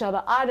to each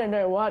other. I don't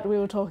know what we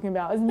were talking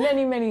about. It was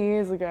many, many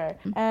years ago.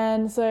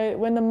 And so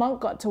when the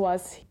monk got to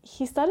us,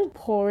 he started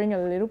pouring a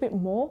little bit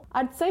more.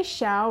 I'd say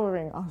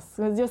showering us,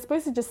 because you're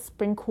supposed to just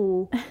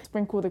sprinkle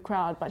the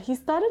crowd. But he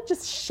started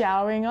just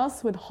showering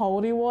us with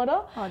holy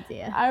water. Oh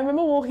dear. I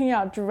remember walking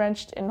out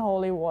drenched in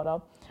holy water.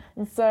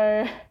 And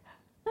so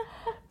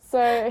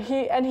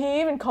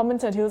he even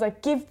commented, he was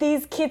like, give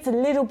these kids a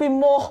little bit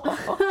more.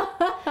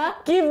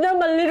 Give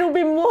them a little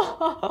bit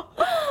more.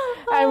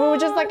 And we were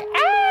just like,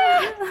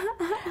 ah!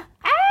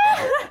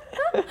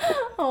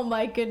 Oh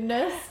my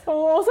goodness. We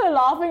were also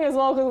laughing as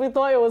well because we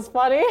thought it was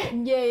funny.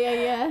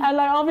 Yeah. And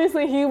like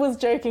obviously he was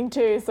joking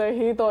too, so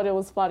he thought it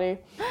was funny.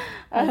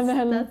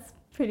 That's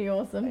pretty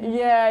awesome.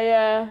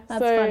 Yeah.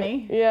 That's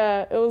funny.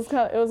 Yeah, it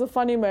was a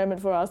funny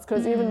moment for us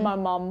because even my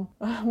mum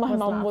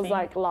was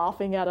like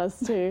laughing at us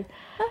too.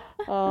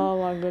 Oh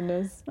my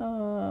goodness.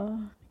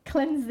 Oh,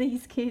 cleanse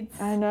these kids.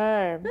 I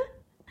know.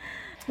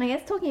 I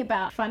guess talking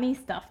about funny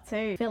stuff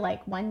too. I feel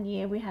like one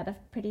year we had a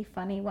pretty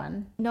funny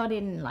one. Not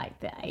in like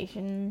the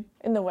Asian.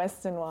 In the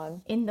Western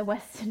one. In the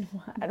Western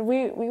one. And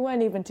we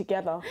weren't even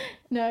together.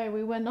 No,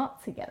 we were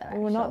not together. Actually.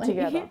 We were not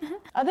together.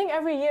 I think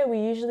every year we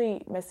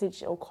usually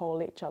message or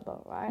call each other,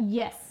 right?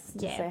 Yes. To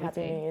say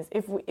Happy New Year's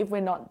if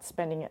we're not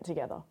spending it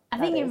together. I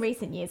think in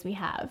recent years we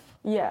have.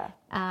 Yeah.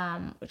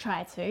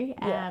 Try to.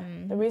 Yeah.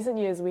 The recent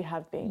years we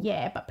have been.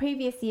 Yeah, but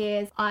previous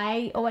years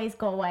I always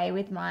go away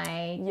with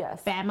my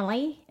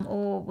family,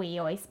 or we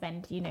always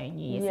spend, New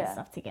Year's and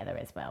stuff together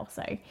as well.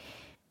 So,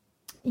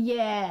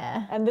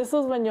 yeah. And this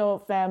was when your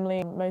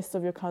family, most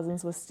of your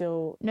cousins were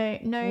still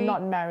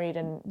not married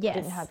and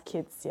didn't have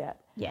kids yet.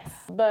 Yes.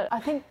 But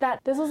I think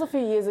that this was a few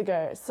years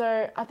ago.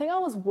 So I think I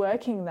was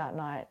working that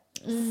night.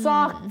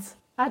 Sucked.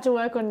 I had to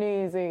work on New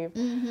Year's Eve.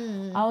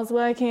 Mm-hmm. I was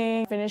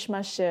working, finished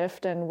my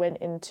shift and went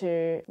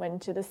into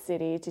the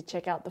city to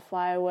check out the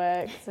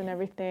fireworks and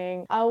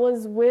everything. I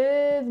was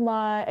with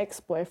my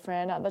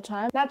ex-boyfriend at the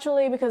time.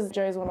 Naturally, because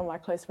Joe's one of my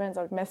close friends,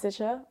 I would message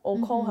her or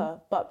call her.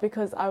 But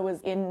because I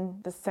was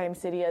in the same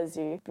city as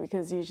you,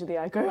 because usually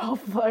I go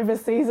off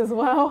overseas as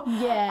well.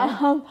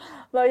 Yeah.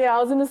 But yeah, I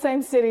was in the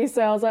same city,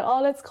 so I was like,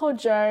 oh, let's call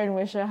Joe and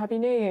wish her Happy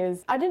New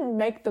Year's. I didn't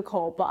make the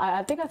call, but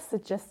I think I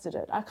suggested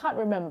it. I can't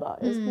remember.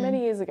 It was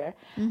many years ago.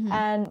 Mm-hmm.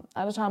 And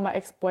at the time, my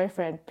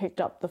ex-boyfriend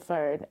picked up the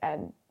phone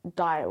and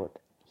dialed.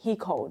 He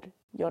called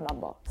your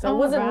number. So it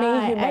wasn't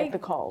me who made the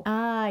call.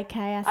 Ah,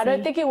 okay, I see. I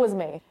don't think it was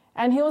me.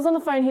 And he was on the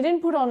phone. He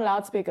didn't put on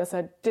loudspeaker, so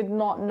I did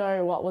not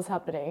know what was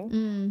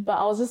happening. But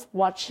I was just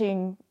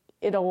watching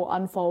it all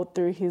unfold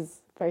through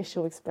his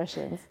facial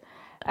expressions.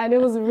 And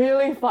it was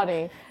really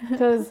funny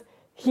because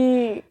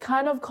he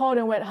kind of called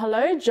and went,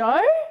 hello,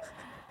 Joe?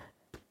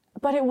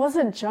 But it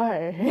wasn't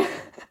Joe.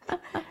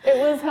 It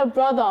was her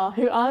brother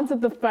who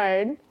answered the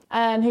phone.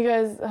 And he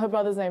goes, her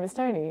brother's name is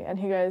Tony. And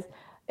he goes,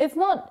 it's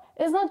not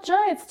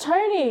Joe, it's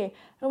Tony.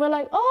 And we're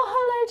like, oh,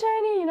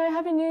 hello, Tony,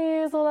 Happy New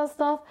Year's, all that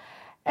stuff.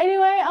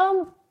 Anyway,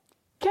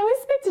 can we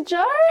speak to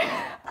Joe?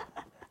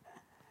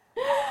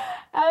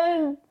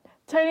 And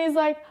Tony's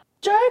like,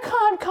 Joe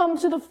can't come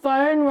to the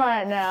phone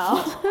right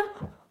now.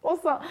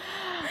 What's that?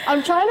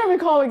 I'm trying to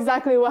recall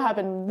exactly what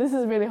happened. This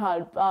is really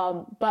hard,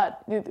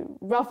 but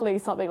roughly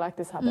something like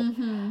this happened.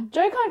 Mm-hmm.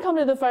 Joe can't come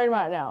to the phone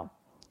right now.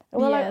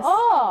 And we're like,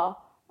 oh.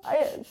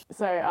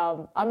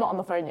 I'm not on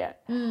the phone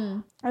yet.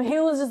 And he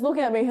was just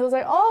looking at me. He was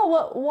like,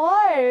 oh,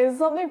 why? Is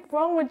something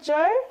wrong with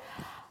Joe?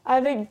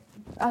 I think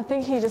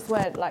he just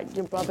went, like,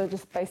 your brother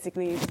just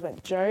basically just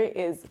went, Joe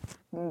is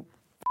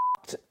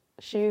f***ed.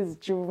 She's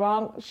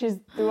drunk. She's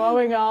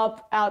throwing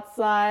up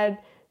outside.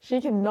 She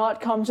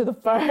cannot come to the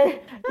phone.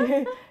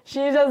 She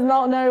does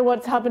not know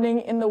what's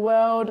happening in the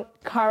world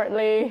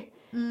currently.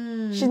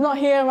 She's not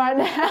here right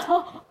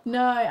now.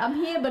 No, I'm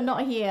here but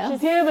not here.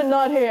 She's here but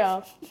not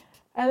here.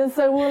 And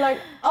so we were like,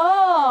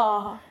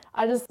 oh.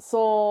 I just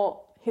saw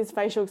his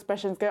facial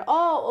expressions go,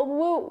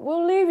 oh,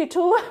 we'll leave you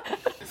to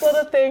it, sort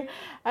of thing.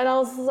 And I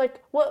was just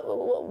like,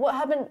 what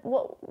happened?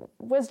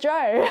 Where's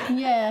Joe?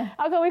 Yeah.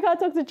 How come we can't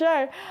talk to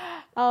Joe?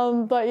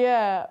 But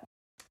yeah.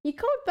 You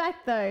called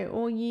back though,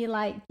 or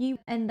you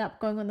end up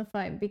going on the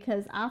phone,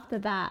 because after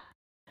that,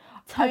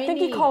 Tony... I think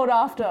he called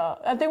after.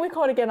 I think we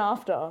called again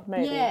after,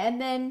 maybe. Yeah,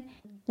 and then...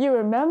 You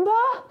remember?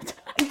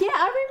 Yeah,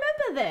 I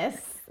remember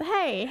this.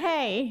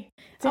 Hey.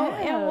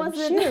 Damn,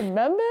 she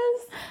remembers?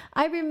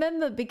 I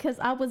remember because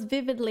I was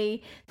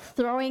vividly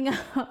throwing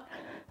up.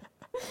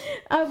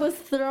 I was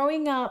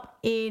throwing up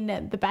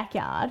in the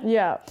backyard.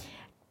 Yeah.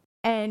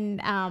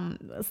 And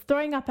was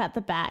throwing up at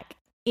the back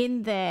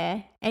in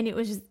there, and it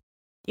was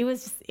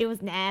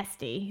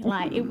nasty.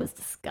 Like, it was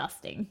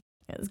disgusting.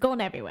 It was gone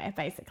everywhere,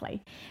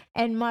 basically.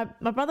 And my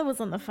brother was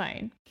on the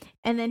phone,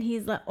 and then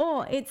he's like,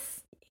 oh,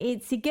 it's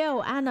your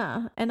girl,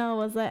 Anna. And I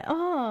was like,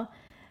 oh,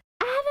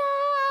 Anna.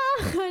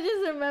 I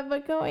just remember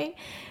going,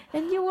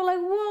 and you were like,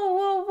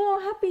 whoa,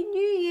 Happy New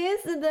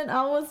Year's. And then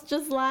I was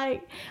just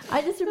like,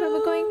 I just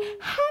remember going,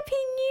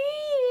 Happy New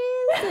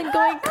Year's, and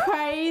going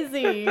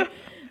crazy.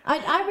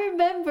 I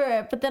remember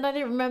it, but then I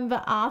didn't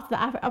remember after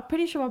that. I'm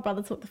pretty sure my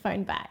brother took the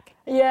phone back.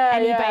 Yeah,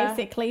 And he yeah.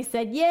 basically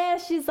said, yeah,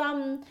 she's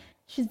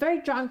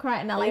very drunk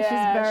right now. Like,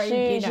 Yeah, she's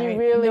very, she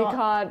really not,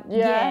 can't.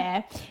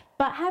 Yeah.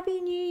 But Happy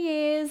New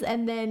Year's.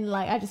 And then,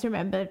 like, I just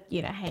remember,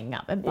 hanging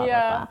up and blah,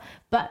 Yeah. blah, blah.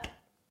 But,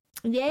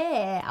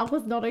 yeah, I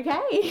was not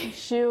okay.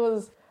 She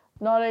was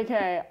not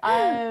okay.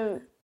 I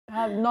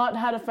have not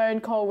had a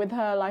phone call with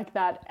her like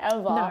that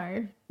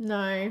ever.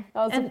 No. That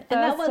was the and that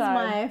first was time.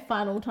 my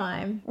final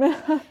time.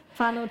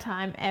 Final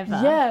time ever.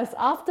 Yes,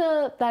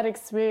 after that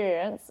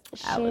experience,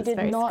 I she was did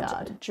very not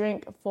scarred.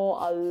 drink for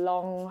a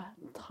long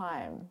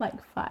time.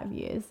 Like 5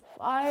 years.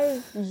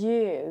 5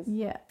 years.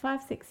 Yeah,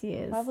 5-6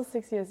 years. 5 or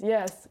 6 years,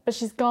 yes. But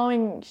she's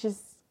going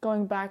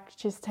back,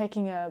 she's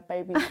taking her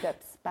baby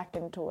steps back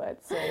into it.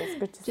 So it's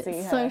good to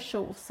see her.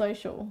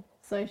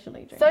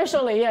 Socially drinking.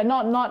 Socially, yeah,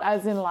 not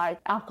as in like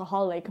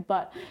alcoholic,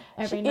 but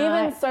Every even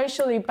night.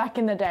 socially back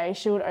in the day,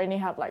 she would only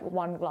have like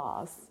one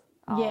glass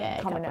a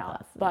coming couple out.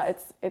 glasses.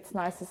 But it's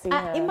nice to see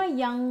her. In my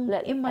young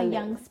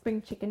live.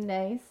 spring chicken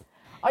days,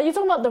 Are you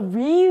talking about the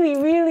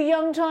really, really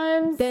young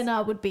times? then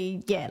I would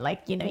be you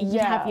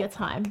Yeah. have your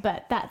time,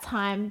 but that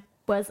time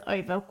was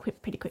over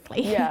pretty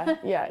quickly.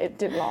 yeah, it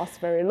didn't last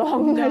very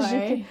long. as you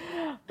No. can-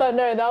 But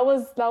no, that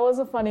was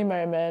a funny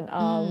moment,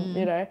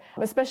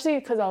 especially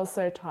because I was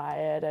so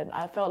tired and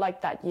I felt like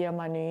that year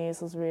my New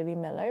Year's was really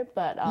mellow.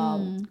 But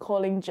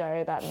calling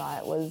Joe that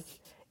night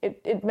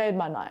it made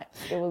my night.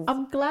 It was.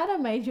 I'm glad I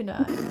made your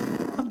night.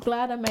 I'm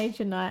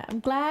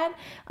glad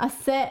I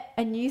set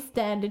a new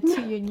standard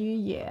to your new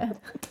year.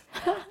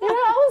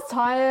 I was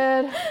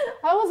tired.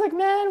 I was like,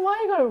 man, why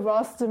you gotta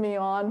roster me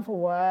on for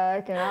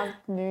work and have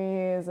New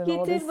Year's and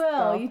all this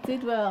stuff? You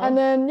did well. And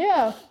then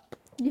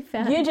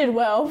you did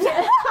well.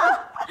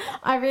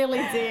 I really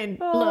did.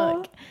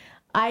 Look,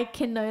 I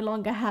can no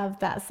longer have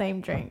that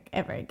same drink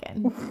ever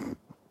again.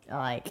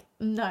 Like,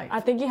 no. I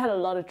think you had a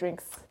lot of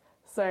drinks,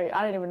 so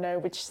I don't even know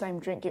which same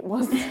drink it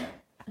was.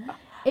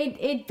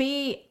 It'd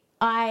be,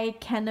 I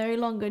can no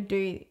longer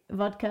do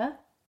vodka.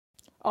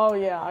 Oh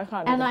yeah, I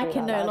can't. And even I do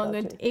can that no either,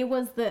 longer, too. it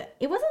was a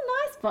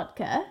nice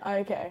vodka,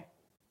 Okay.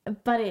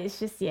 but it's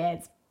just,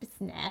 it's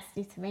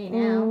nasty to me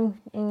now.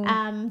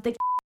 The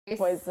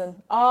Poison.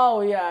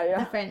 Oh yeah.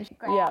 the French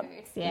Yeah.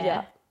 grapes,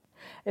 Yeah.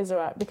 It's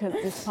alright because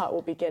this part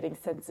will be getting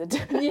censored.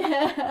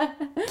 Yeah.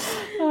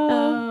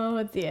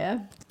 Oh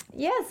dear.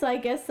 Yes, I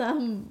guess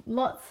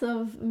lots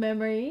of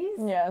memories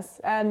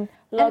Yes, and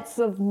lots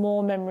of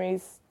more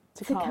memories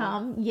to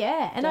come.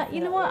 Yeah, and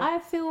you know what? Definitely. I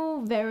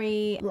feel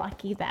very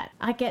lucky that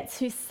I get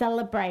to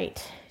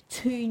celebrate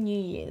 2 New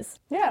Years.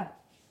 Yeah,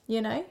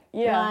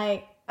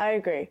 Yeah. I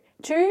agree.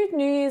 2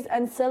 New Year's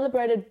and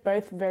celebrated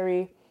both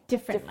very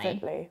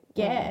Differently.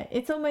 Yeah,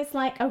 it's almost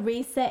like a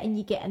reset and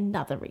you get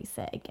another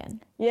reset again.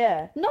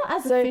 Yeah. Not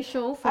as So,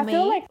 official for me. I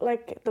feel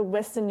like the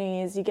Western New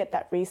Year's, you get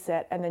that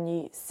reset and then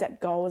you set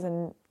goals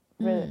and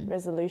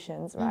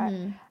resolutions, right?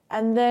 Mm-hmm.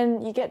 And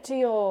then you get to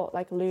your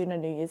like Lunar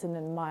New Year's and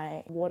then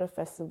my Water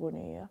Festival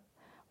New Year,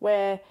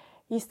 where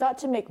you start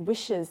to make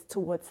wishes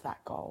towards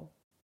that goal.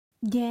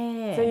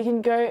 Yeah. So you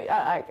can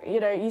go,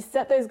 you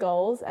set those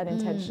goals and Mm.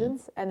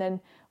 intentions, and then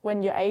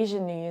when your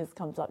Asian New Year's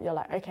comes up, you're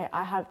like, okay,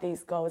 I have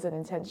these goals and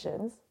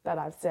intentions that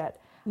I've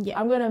set. Yeah.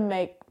 I'm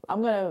gonna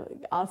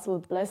ask for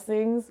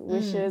blessings, Mm.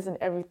 wishes, and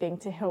everything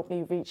to help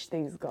me reach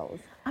these goals.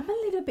 I'm a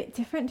little bit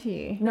different to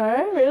you.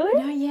 No,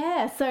 really? No,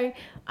 yeah. So,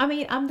 I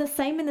mean, I'm the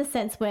same in the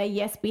sense where,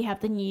 yes, we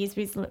have the New Year's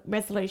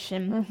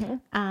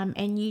resolution,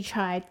 and you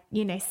try,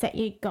 set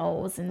your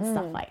goals and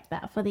stuff like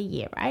that for the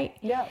year, right?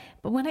 Yeah.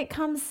 But when it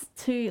comes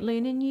to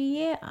Lunar New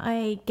Year,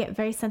 I get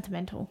very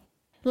sentimental.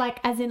 Like,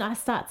 as in, I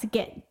start to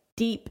get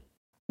deep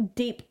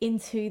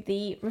into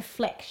the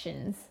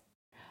reflections.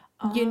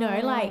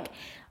 Like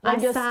I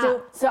You're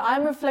start. so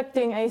I'm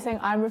reflecting. Are you saying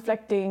I'm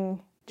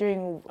reflecting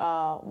during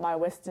my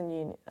Western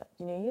New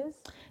Year's?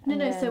 No.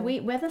 And So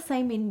then- we're the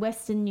same in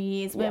Western New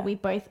Year's where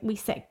Yeah. we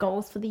set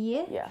goals for the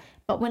year. Yeah.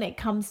 But when it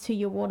comes to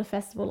your water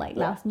festival, like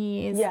last New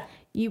Year's, Yeah.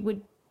 you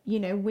would,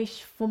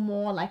 wish for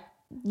more, like,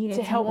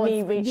 To help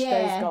me towards- reach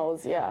yeah. those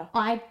goals. Yeah.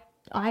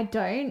 I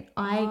don't.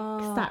 I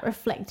start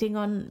reflecting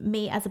on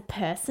me as a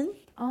person.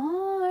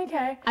 Oh,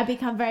 okay. I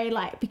become very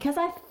because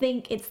I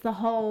think it's the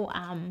whole,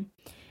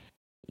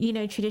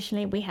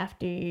 traditionally we have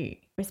to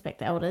respect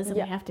the elders and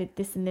Yeah. we have to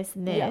this and this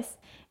and this.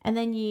 Yeah. And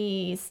then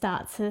you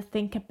start to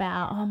think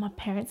about, my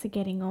parents are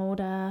getting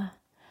older.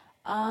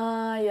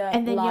 Yeah.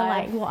 And then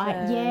life you're like,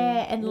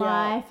 and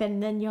life.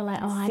 And then you're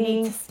like, I need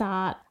Seeing- to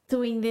start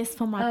doing this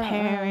for my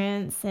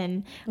parents.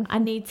 And I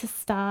need to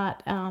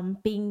start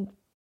being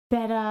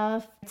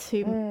better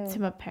to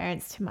my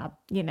parents, to my,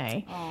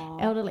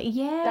 elderly.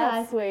 Yeah.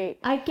 That's sweet.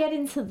 I get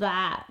into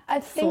that I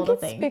think sort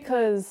of it's thing.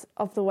 because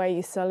of the way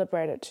you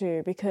celebrate it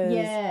too. Because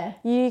Yeah.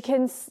 you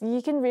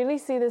can really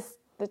see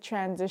the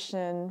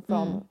transition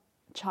from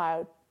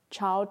child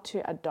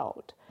to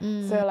adult.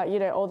 So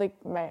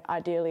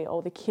ideally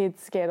all the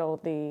kids get all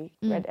the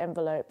red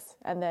envelopes,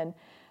 and then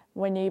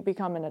when you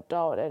become an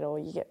adult or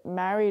you get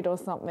married or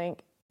something,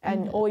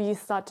 or you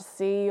start to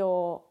see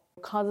your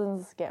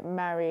cousins get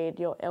married,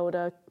 your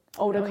elder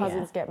older Oh,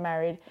 cousins yeah. get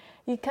married,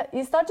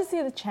 you start to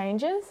see the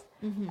changes,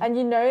 Mm-hmm. and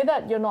you know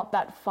that you're not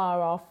that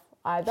far off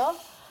either.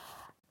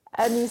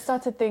 And you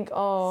start to think,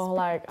 oh,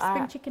 like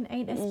Spring chicken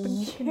ain't a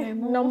spring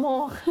chicken no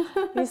more. no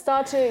more. You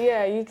start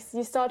to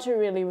you start to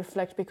really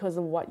reflect because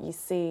of what you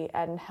see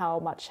and how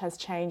much has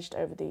changed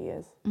over the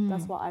years.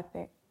 That's what I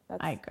think.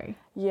 That's, I agree.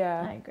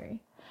 yeah. I agree.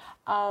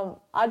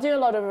 I do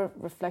a lot of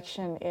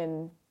reflection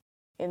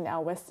in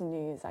our Western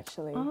New Year's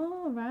actually.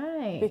 Oh,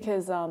 right.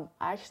 Because I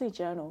actually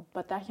journal,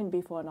 but that can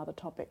be for another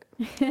topic.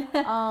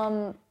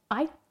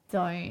 I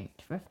don't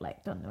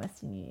reflect on the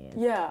Western New Year's.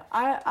 Yeah,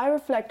 I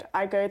reflect.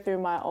 I go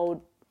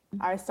through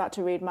I start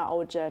to read my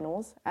old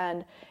journals,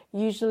 and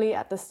usually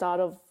at the start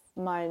of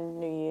my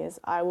New Year's,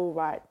 I will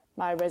write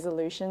my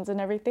resolutions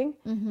and everything,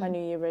 my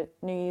New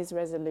Year's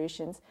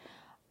resolutions.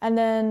 And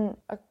then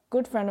a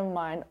good friend of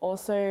mine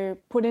also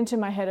put into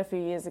my head a few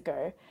years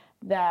ago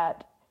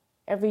that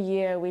every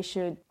year we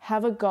should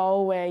have a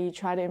goal where you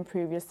try to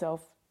improve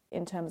yourself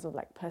in terms of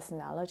like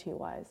personality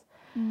wise.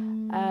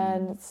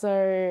 And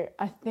so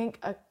I think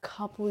a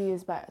couple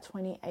years back,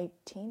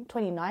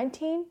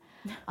 2019,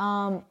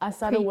 I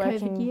started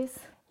working. Years?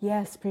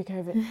 Yes,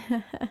 pre-COVID.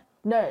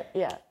 No,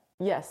 yeah,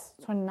 yes,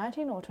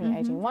 2019 or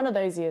 2018, one of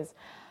those years.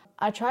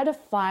 I tried to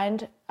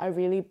find a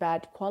really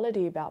bad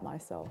quality about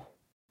myself,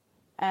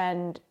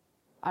 and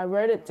I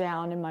wrote it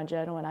down in my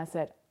journal, and I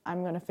said,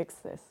 I'm going to fix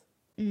this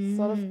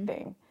sort of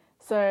thing.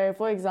 So,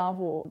 for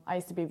example, I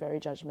used to be very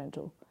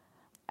judgmental.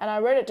 And I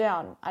wrote it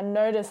down. I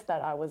noticed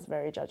that I was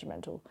very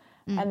judgmental.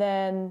 And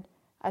then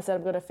I said,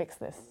 I'm going to fix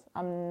this.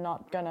 I'm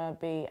not going to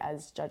be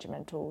as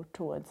judgmental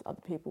towards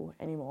other people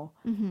anymore.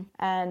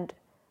 And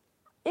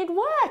it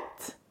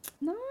worked.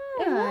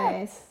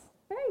 Nice.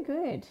 Very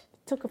good.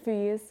 Took a few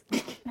years.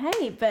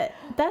 Hey, but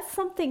that's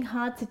something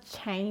hard to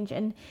change,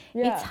 and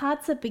Yeah. it's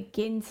hard to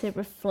begin to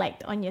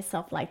reflect on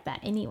yourself like that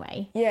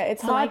anyway. Yeah,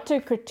 it's So, hard like- to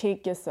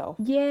critique yourself.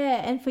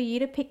 Yeah, and for you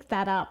to pick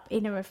that up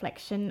in a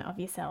reflection of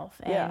yourself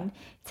and Yeah.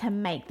 to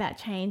make that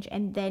change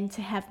and then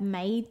to have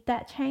made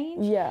that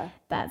change, Yeah.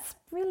 that's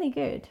really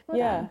good. Well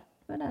Yeah. done.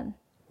 Well done.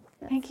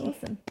 That's Thank you.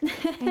 awesome.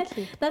 Thank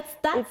you.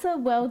 That's a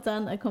well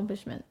done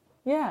accomplishment.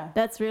 Yeah.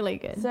 That's really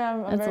good. So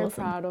I'm That's very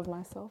awesome. proud of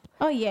myself.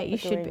 Oh yeah, you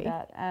for should doing be.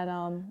 that.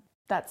 And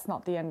that's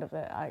not the end of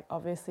it.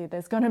 Obviously,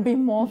 there's going to be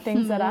more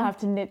things that I have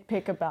to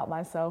nitpick about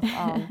myself. It's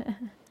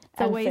and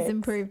always fix.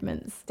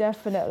 improvements.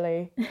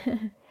 Definitely.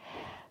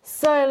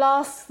 So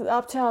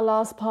up to our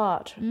last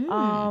part.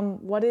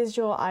 What is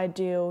your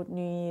ideal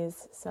New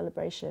Year's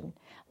celebration?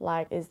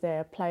 Like, is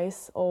there a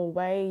place or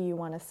way you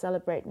want to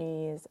celebrate New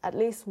Year's at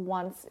least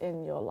once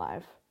in your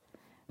life?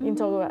 You can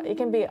talk about. It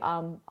can be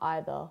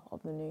either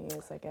of the New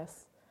Year's, I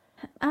guess.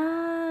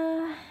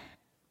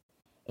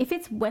 If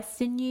it's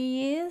Western New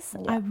Year's,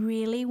 I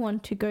really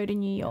want to go to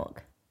New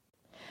York.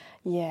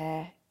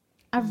 Yeah.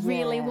 I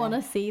really Yeah. want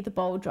to see the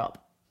ball drop.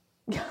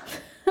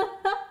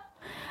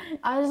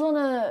 I just want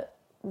to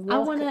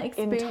walk wanna in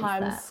experience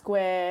Times that.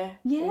 Square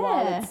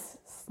while Yeah. it's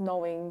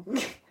snowing.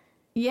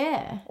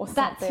 Yeah, Or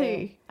that too.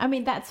 something. I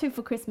mean, that too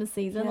for Christmas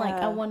season. Like,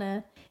 I Yeah. want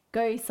to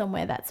go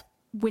somewhere that's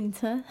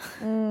winter,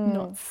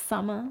 not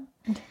summer.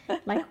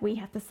 Like, we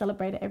have to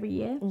celebrate it every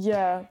year.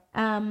 Yeah.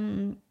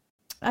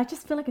 I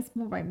just feel like it's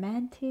more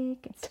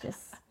romantic. It's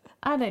just,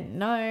 I don't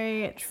know.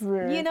 It's,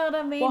 True. You know what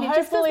I mean? Well, it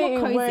just feels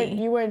hopefully more cozy.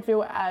 you won't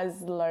feel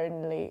as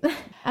lonely.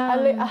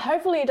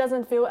 Hopefully it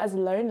doesn't feel as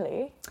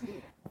lonely.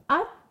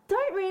 I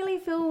don't really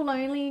feel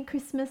lonely at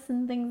Christmas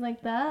and things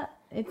like that.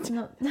 It's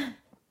not.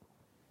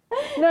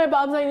 No, but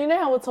I'm saying, you know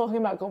how we're talking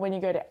about when you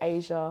go to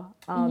Asia,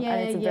 and Yeah,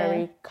 it's a yeah.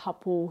 very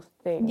couple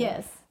thing.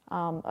 Yes.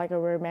 Like a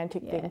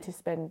romantic Yeah. thing to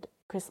spend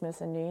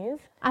Christmas and New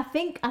Year's. I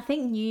think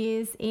New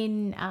Year's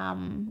in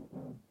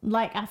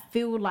like I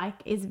feel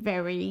like is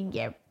very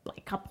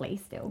like coupley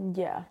still.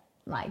 Yeah.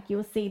 Like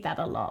you'll see that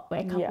a lot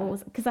where Yeah.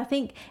 couples, because I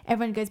think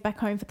everyone goes back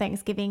home for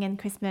Thanksgiving and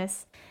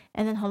Christmas,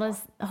 and then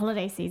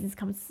holiday seasons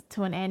comes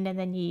to an end, and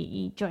then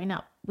you join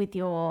up with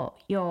your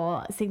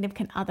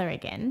significant other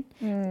again,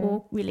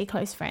 or really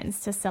close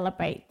friends to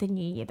celebrate the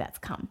new year that's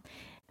come,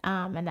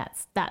 and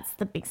that's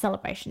the big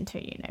celebration too,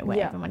 you know, where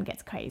Yeah. everyone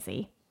gets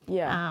crazy.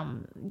 Yeah.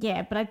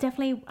 But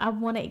I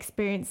want to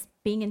experience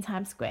being in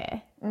Times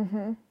Square,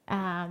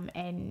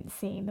 and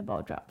seeing the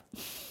ball drop.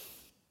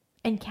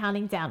 And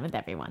counting down with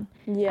everyone.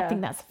 Yeah. I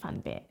think that's a fun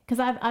bit. Because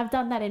I've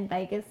done that in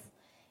Vegas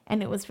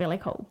and it was really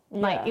cool.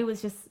 Like, Yeah.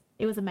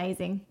 it was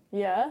amazing.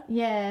 Yeah.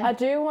 Yeah. I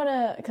do want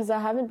to, because I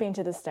haven't been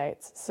to the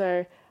States.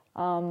 So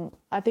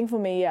I think for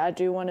me, I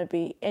do want to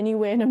be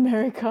anywhere in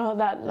America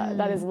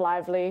that is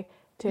lively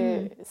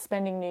to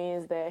spending New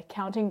Year's there.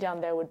 Counting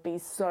down there would be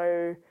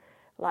so,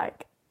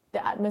 like,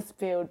 the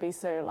atmosphere would be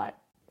so, like,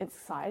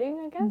 exciting,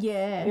 I guess.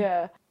 Yeah.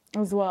 Yeah,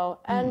 as well.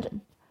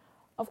 And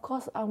of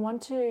course, I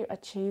want to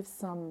achieve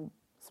some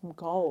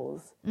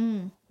goals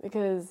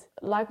because,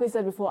 like we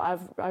said before,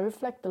 I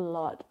reflect a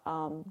lot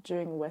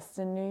during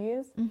Western New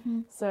Year's.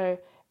 So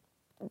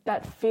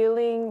that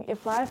feeling,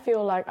 if I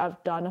feel like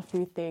I've done a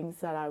few things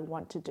that I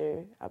want to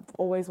do, I've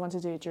always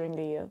wanted to do during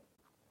the year,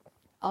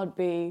 I'd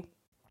be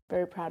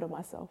very proud of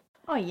myself.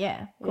 Oh,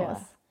 yeah, of Yeah.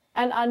 course.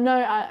 And I know,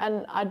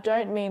 and I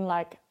don't mean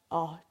like,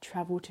 oh,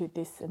 travel to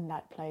this and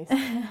that place.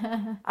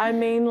 I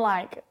mean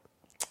like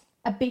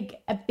A big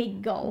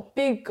goal.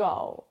 big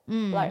goal,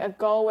 like a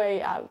goal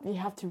where you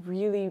have to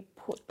really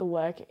put the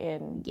work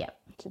in Yep.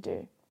 to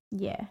do.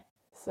 Yeah.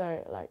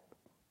 So like,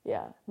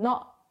 yeah,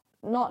 not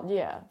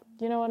yeah.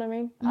 You know what I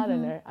mean? I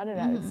don't know. I don't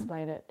know how to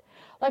explain it.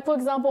 Like for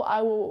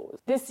example,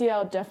 this year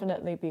I'll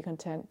definitely be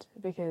content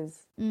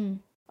because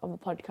of the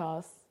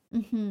podcast,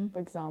 for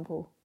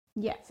example.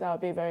 Yeah. So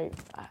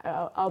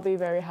I'll be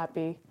very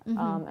happy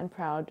and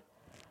proud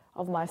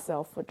of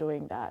myself for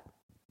doing that.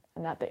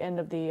 And at the end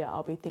of the year,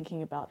 I'll be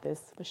thinking about this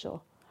for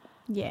sure.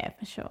 Yeah,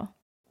 for sure.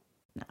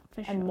 No,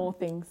 for sure. And more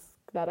things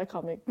that are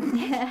coming.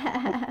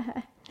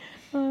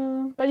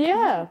 But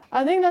yeah,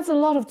 I think that's a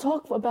lot of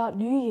talk about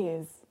New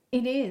Year's.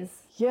 It is.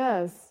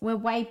 Yes, We're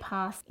way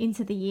past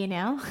into the year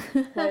now.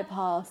 way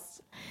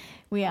past.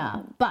 We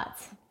are. But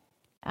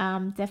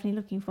definitely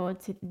looking forward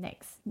to the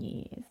next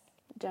New Year's.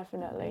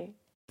 Definitely.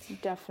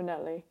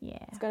 Yeah.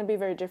 It's going to be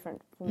very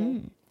different for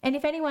me. And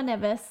if anyone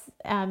ever,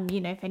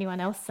 if anyone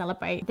else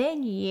celebrate their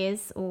New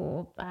Year's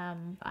or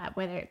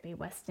whether it be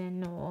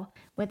Western or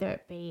whether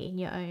it be in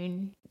your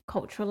own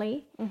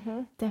culturally,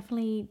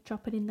 definitely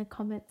drop it in the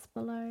comments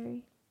below.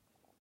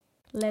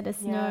 Let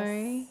us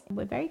know.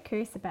 We're very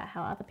curious about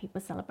how other people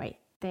celebrate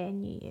their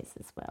New Year's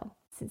as well,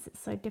 since it's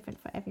so different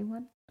for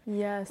everyone.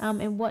 Yes.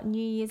 And what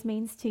New Year's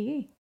means to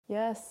you.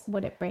 Yes.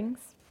 What it brings.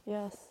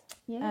 Yes.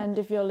 Yeah. And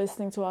if you're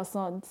listening to us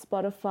on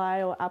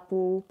Spotify or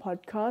Apple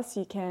Podcasts,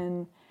 you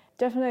can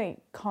definitely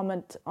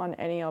comment on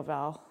any of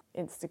our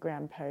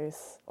Instagram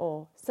posts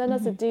or send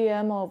us a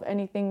DM of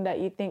anything that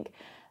you think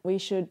we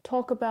should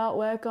talk about,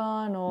 work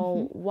on,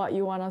 or what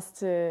you want us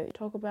to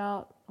talk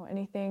about or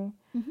anything.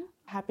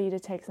 Happy to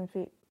take some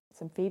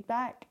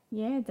feedback.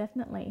 Yeah,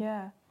 definitely.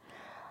 Yeah.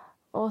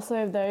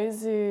 Also,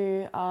 those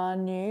who are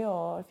new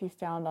or if you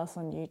found us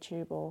on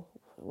YouTube or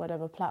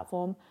whatever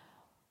platform,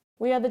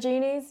 we are the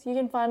Genies. You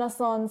can find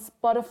us on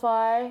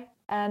Spotify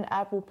and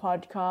Apple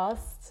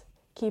Podcasts.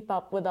 Keep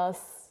up with us.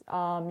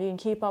 You can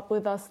keep up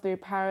with us through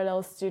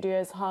Parallel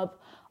Studios Hub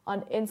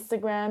on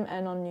Instagram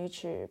and on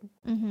YouTube.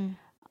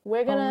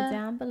 We're gonna All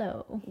down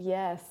below.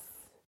 Yes.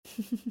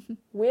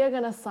 We are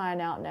gonna sign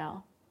out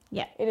now.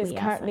 Yeah. It is we are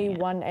currently signing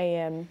out. 1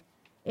 a.m.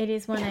 It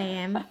is 1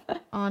 a.m.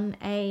 on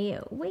a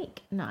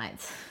weeknight.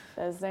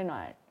 Thursday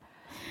night.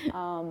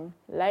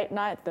 Late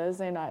night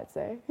Thursday nights,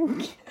 eh?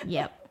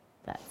 Yep,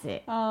 that's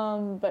it.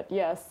 But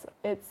yes,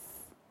 it's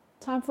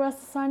time for us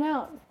to sign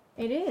out.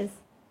 It is.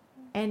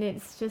 And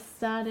it's just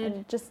started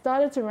It just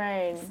started to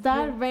rain.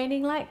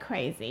 raining like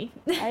crazy.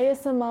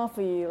 ASMR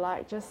for you,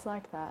 just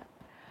like that.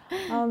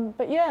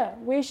 But yeah,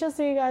 we shall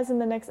see you guys in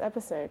the next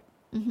episode.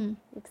 We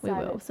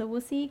will. So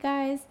we'll see you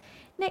guys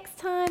next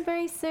time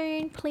very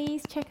soon.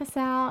 Please check us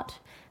out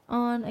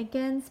on,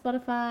 again,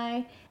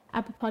 Spotify,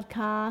 Apple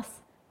Podcasts,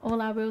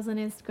 all our reels on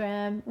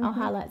Instagram, our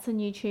highlights on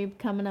YouTube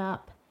coming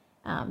up.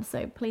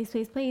 So please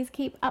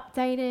keep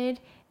updated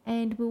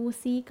and we will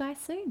see you guys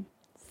soon.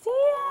 See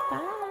ya!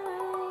 Bye.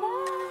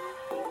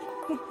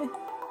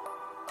 Bye.